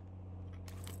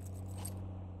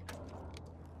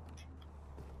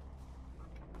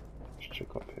 Let's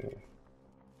check up here.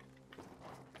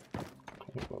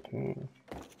 Check up here.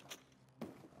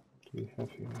 What do we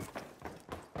have here?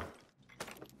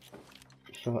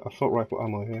 So, assault rifle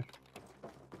ammo here.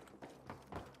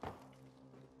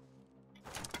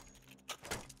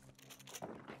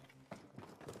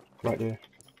 Right there.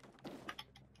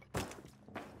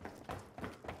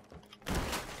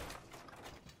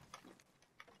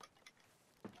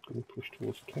 Gonna push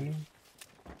towards Kenny.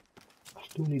 I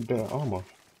still need better armor.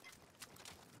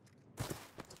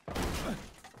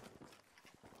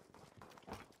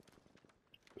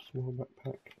 Small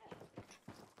backpack.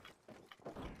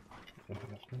 Oh,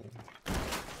 that's not it.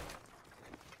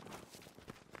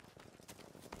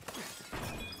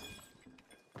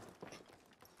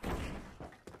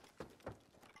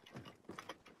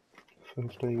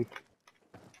 First aid.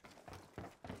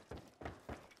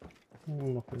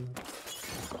 Nothing.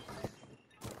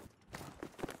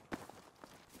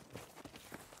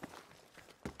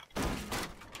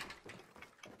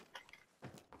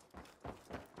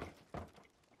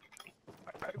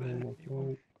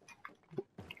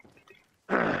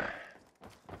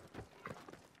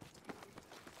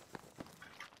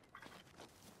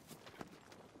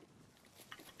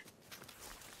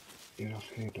 Yeah, that's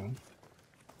here done.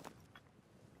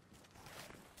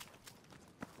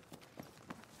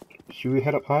 Should we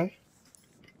head up high?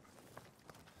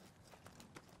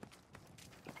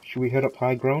 Should we head up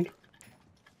high ground?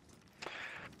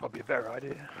 Probably a better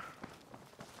idea.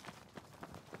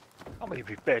 I mean,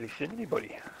 we've barely seen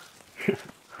anybody.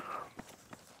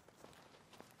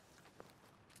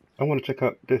 I want to check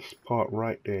out this part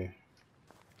right there.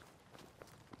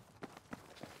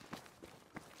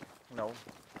 No.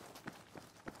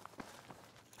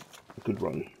 Good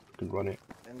run. Good run it.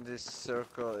 In this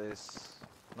circle is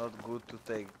not good to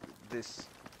take this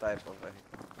type of vehicle.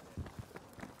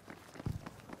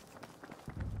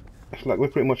 It's like we're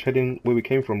pretty much heading where we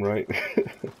came from, right?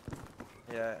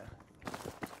 Yeah.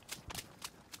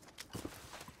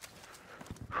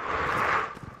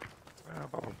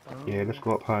 Yeah, let's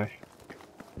go up high.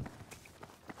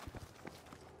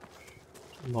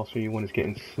 Last thing you want is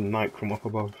getting sniped from up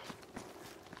above.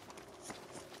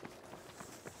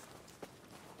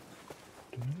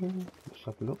 Let's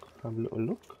have a look. Have a little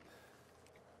look.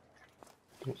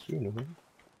 Don't see anyone.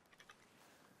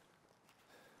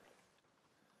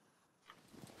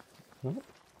 No.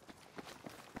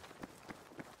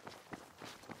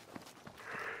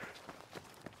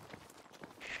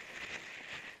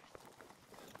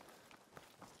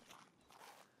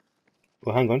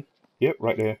 Well, hang on. Yep,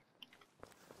 right there.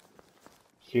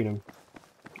 Seen him.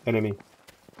 Enemy.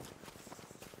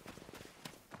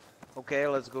 Okay,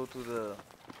 let's go to the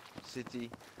city.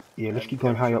 Yeah, let's And keep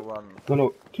going high capture up. one.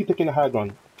 No, keep taking the high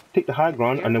ground. Take the high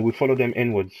ground Here? and then we follow them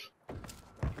inwards.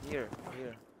 Here.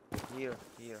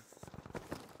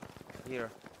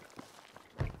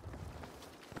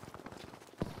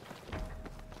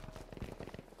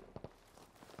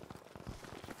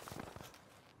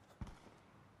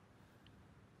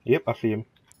 Yep, I see him.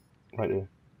 Right there.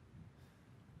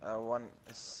 One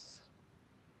is...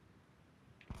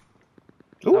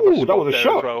 Another Ooh, that was a there as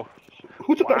shot! well.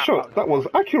 Who took that Wow. shot? That was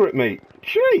accurate, mate.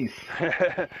 Jeez!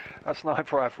 That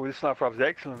sniper rifle, this sniper rifle is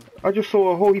excellent. I just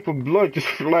saw a whole heap of blood just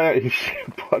fly out his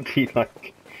body,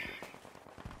 like...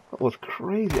 That was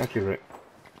crazy accurate.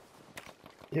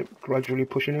 Yep, gradually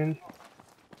pushing in.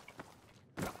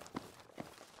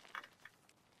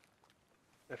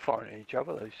 They're firing at each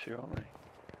other, those two, aren't they?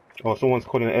 Oh, someone's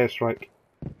calling an airstrike.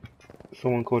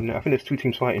 Someone calling it. I think there's two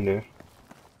teams fighting there.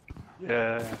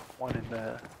 Yeah, one in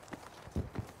there.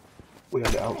 We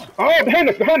had it out. Oh, behind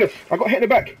us, behind us! I got hit in the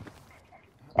back.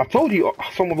 I told you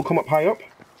someone will come up high up.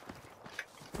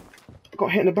 I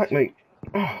got hit in the back, mate.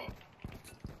 Oh.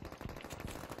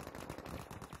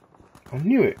 I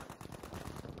knew it.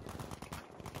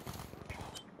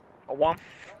 Oh, one.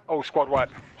 Oh, squad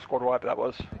wipe. Squad wipe, that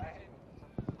was.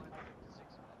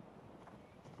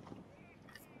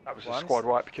 That was a squad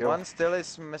wipe kill. One still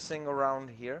is missing around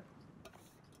here.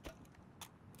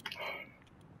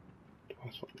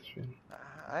 That's what this thing.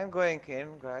 I'm going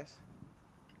in, guys.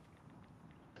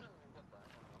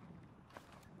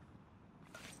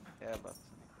 Yeah, but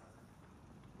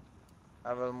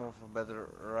I will move better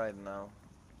right now.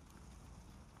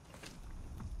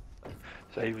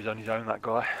 So he was on his own, that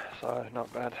guy, so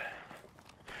not bad.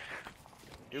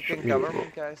 You can cover me,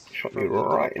 guys. Shot me from the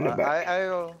right top. in the back. I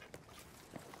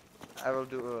will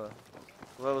do a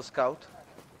little scout.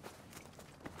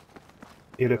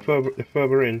 Yeah, they're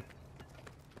further in.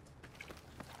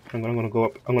 I'm gonna go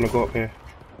up. I'm gonna go up here.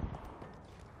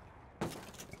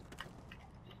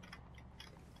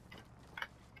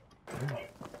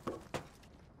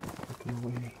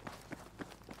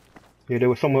 Yeah, there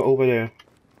was somewhere over there.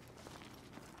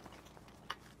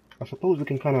 I suppose we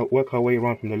can kind of work our way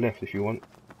around from the left if you want.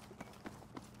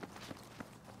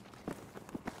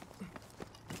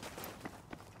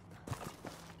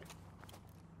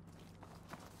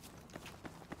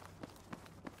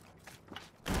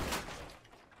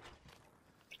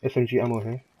 SMG ammo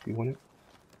here, if you want it.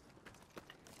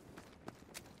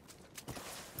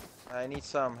 I need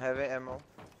some heavy ammo.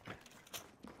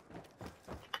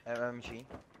 MMG.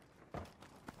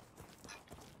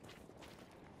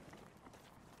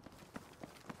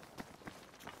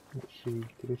 Let's see, did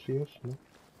they see us? No?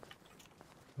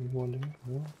 Anyone there?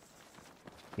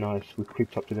 No? Nice, we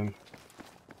creeped up to them.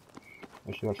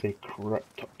 Or should I say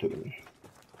crept up to them?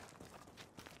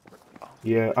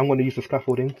 Yeah, I'm gonna use the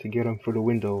scaffolding to get them through the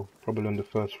window, probably on the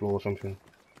first floor or something.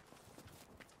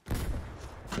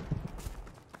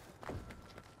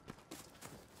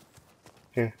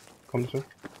 Here, come this way.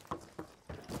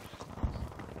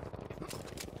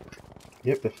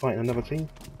 Yep, they're fighting another team.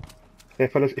 Hey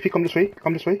fellas, if you come this way,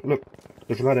 look,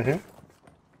 there's a ladder here.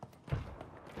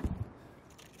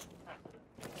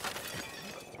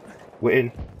 We're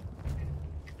in.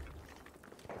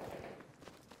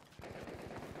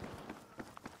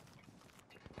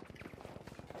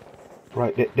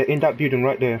 Right, they're in that building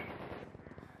right there.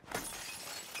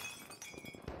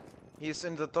 He's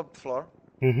in the top floor.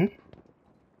 Mm-hmm.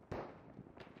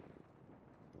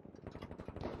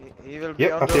 He will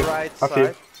be on the right side.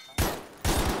 Oh.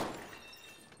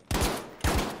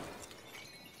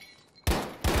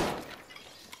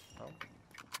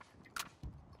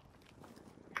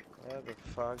 Where the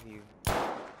fuck you?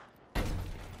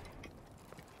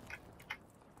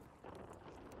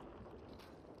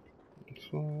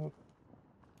 So...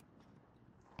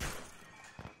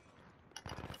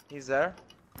 He's there.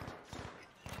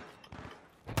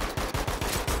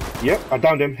 Yep, I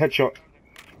downed him, headshot.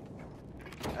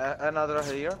 Another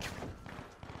here.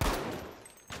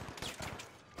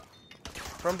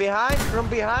 From behind, from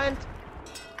behind.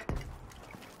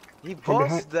 He From was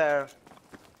behind? there.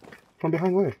 From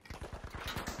behind where?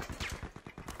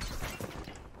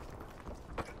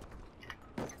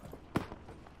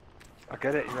 I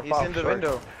get it. You're He's above, in the sorry.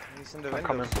 window. He's in the I'm window.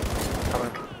 coming.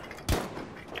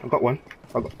 I got one.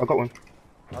 I got one.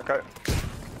 Okay.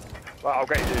 Well, I'll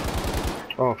get you, dude.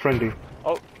 Oh, friendly.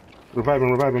 Oh. Revive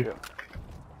him, revive him. Shit.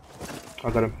 I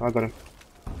got him, I got him.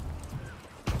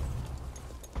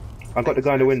 I got the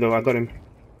guy in the window, I got him.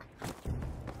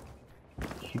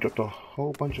 He dropped a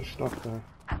whole bunch of stuff there.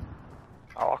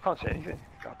 Oh, I can't see anything.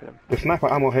 Up him. The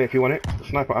sniper ammo here if you want it. The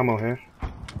sniper ammo here.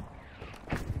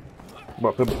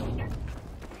 But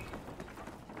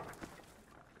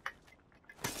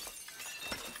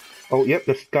oh, yep,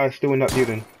 this guy's still in that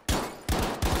building.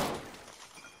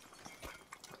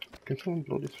 Can someone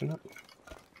blow this thing up?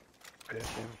 Pierce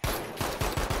him.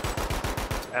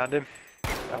 Found him.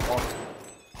 Found one.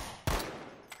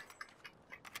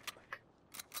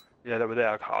 Yeah, they were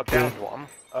there. I downed one.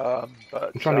 But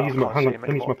I'm trying to use my, I hang on, can't see him let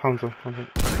me use my anymore. Panzer.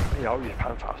 Yeah, I'll use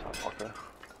pound fast, that fucker.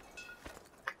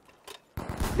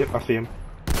 Yep, I see him.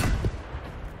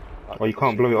 Oh, you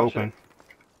can't blow it open.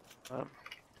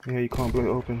 Yeah, you can't blow it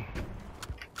open.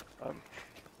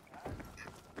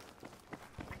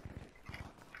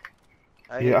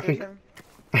 Yeah, I think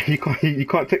you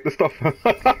can't take the stuff.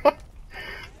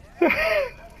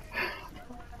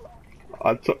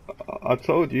 I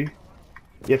told you.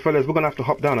 Yeah, fellas, we're gonna have to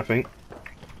hop down, I think,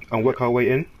 and work our way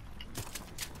in.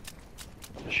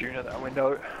 Shooting at that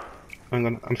window. Hang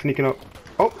on, I'm sneaking up.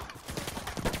 Oh,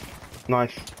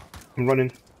 nice. I'm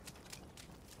running.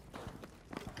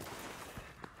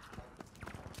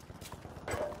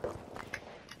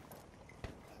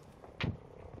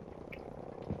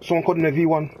 Someone called in a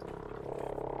V1.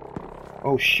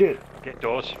 Oh shit. Get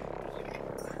doors.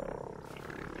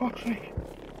 Fuck's sake.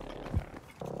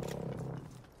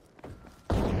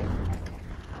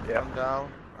 Yeah. I'm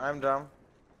down. I'm down.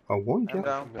 I won, I'm yeah.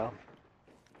 down. I'm down.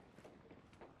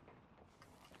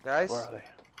 Guys, Where are they?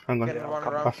 Hang on. get Yeah, one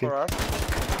I'm round passing. for us.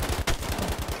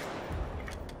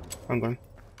 Hang on.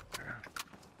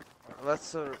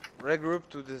 Let's regroup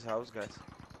to this house, guys.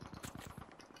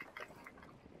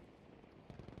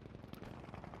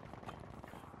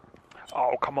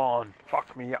 Oh, come on.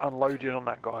 Fuck me. Unloading on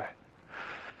that guy.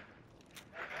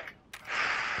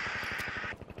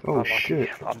 Oh Unlucky. shit.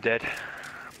 I'm dead. I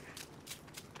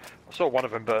saw one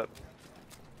of them, but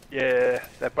yeah,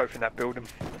 they're both in that building.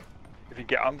 If you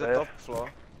get On up the there. top floor.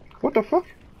 What the fuck?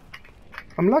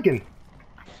 I'm lagging.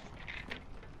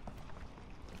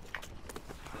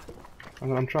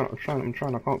 I'm trying.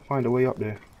 I can't find a way up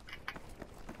there.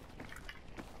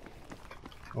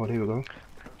 Oh, there we go.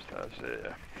 Upstairs,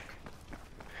 yeah.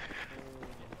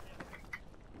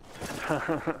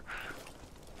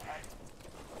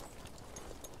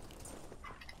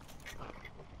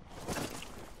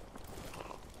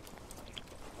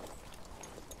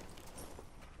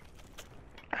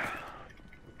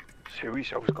 See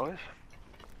yourselves, guys.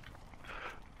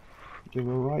 They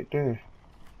were right there.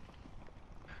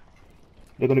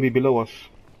 They're gonna be below us.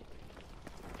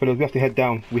 Fellas, we have to head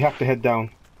down. We have to head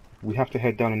down. We have to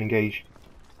head down and engage.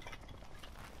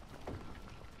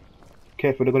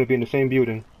 Careful, they're gonna be in the same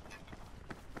building.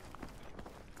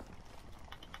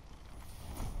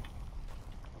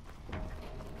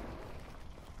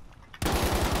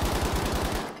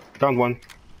 Down one.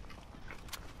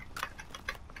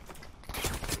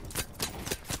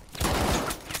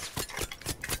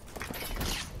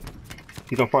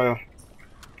 He's on fire.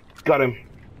 Got him.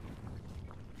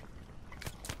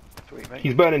 Sweet, mate.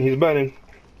 He's burning, he's burning.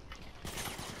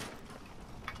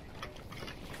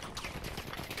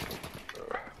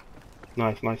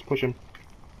 Nice, nice. Push him.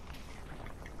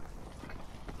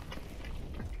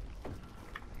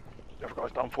 The other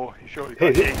guy's done for. You sure?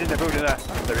 Hey, Yeah, he's in the building there.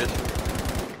 There he is.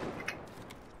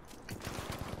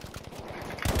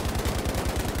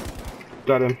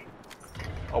 Got him.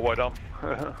 Oh, well done.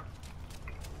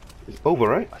 It's over,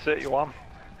 right? That's it, you won.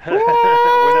 Winner.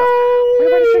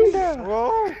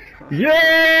 Whoa!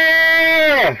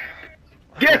 Yeah!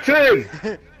 Get in!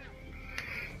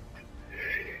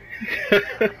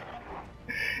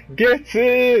 Get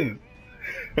in!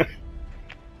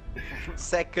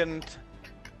 Second.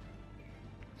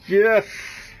 Yes!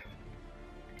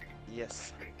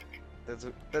 Yes.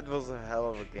 That was a hell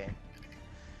of a game.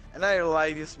 And I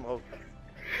like this smoke.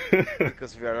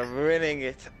 Because we are winning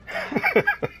it.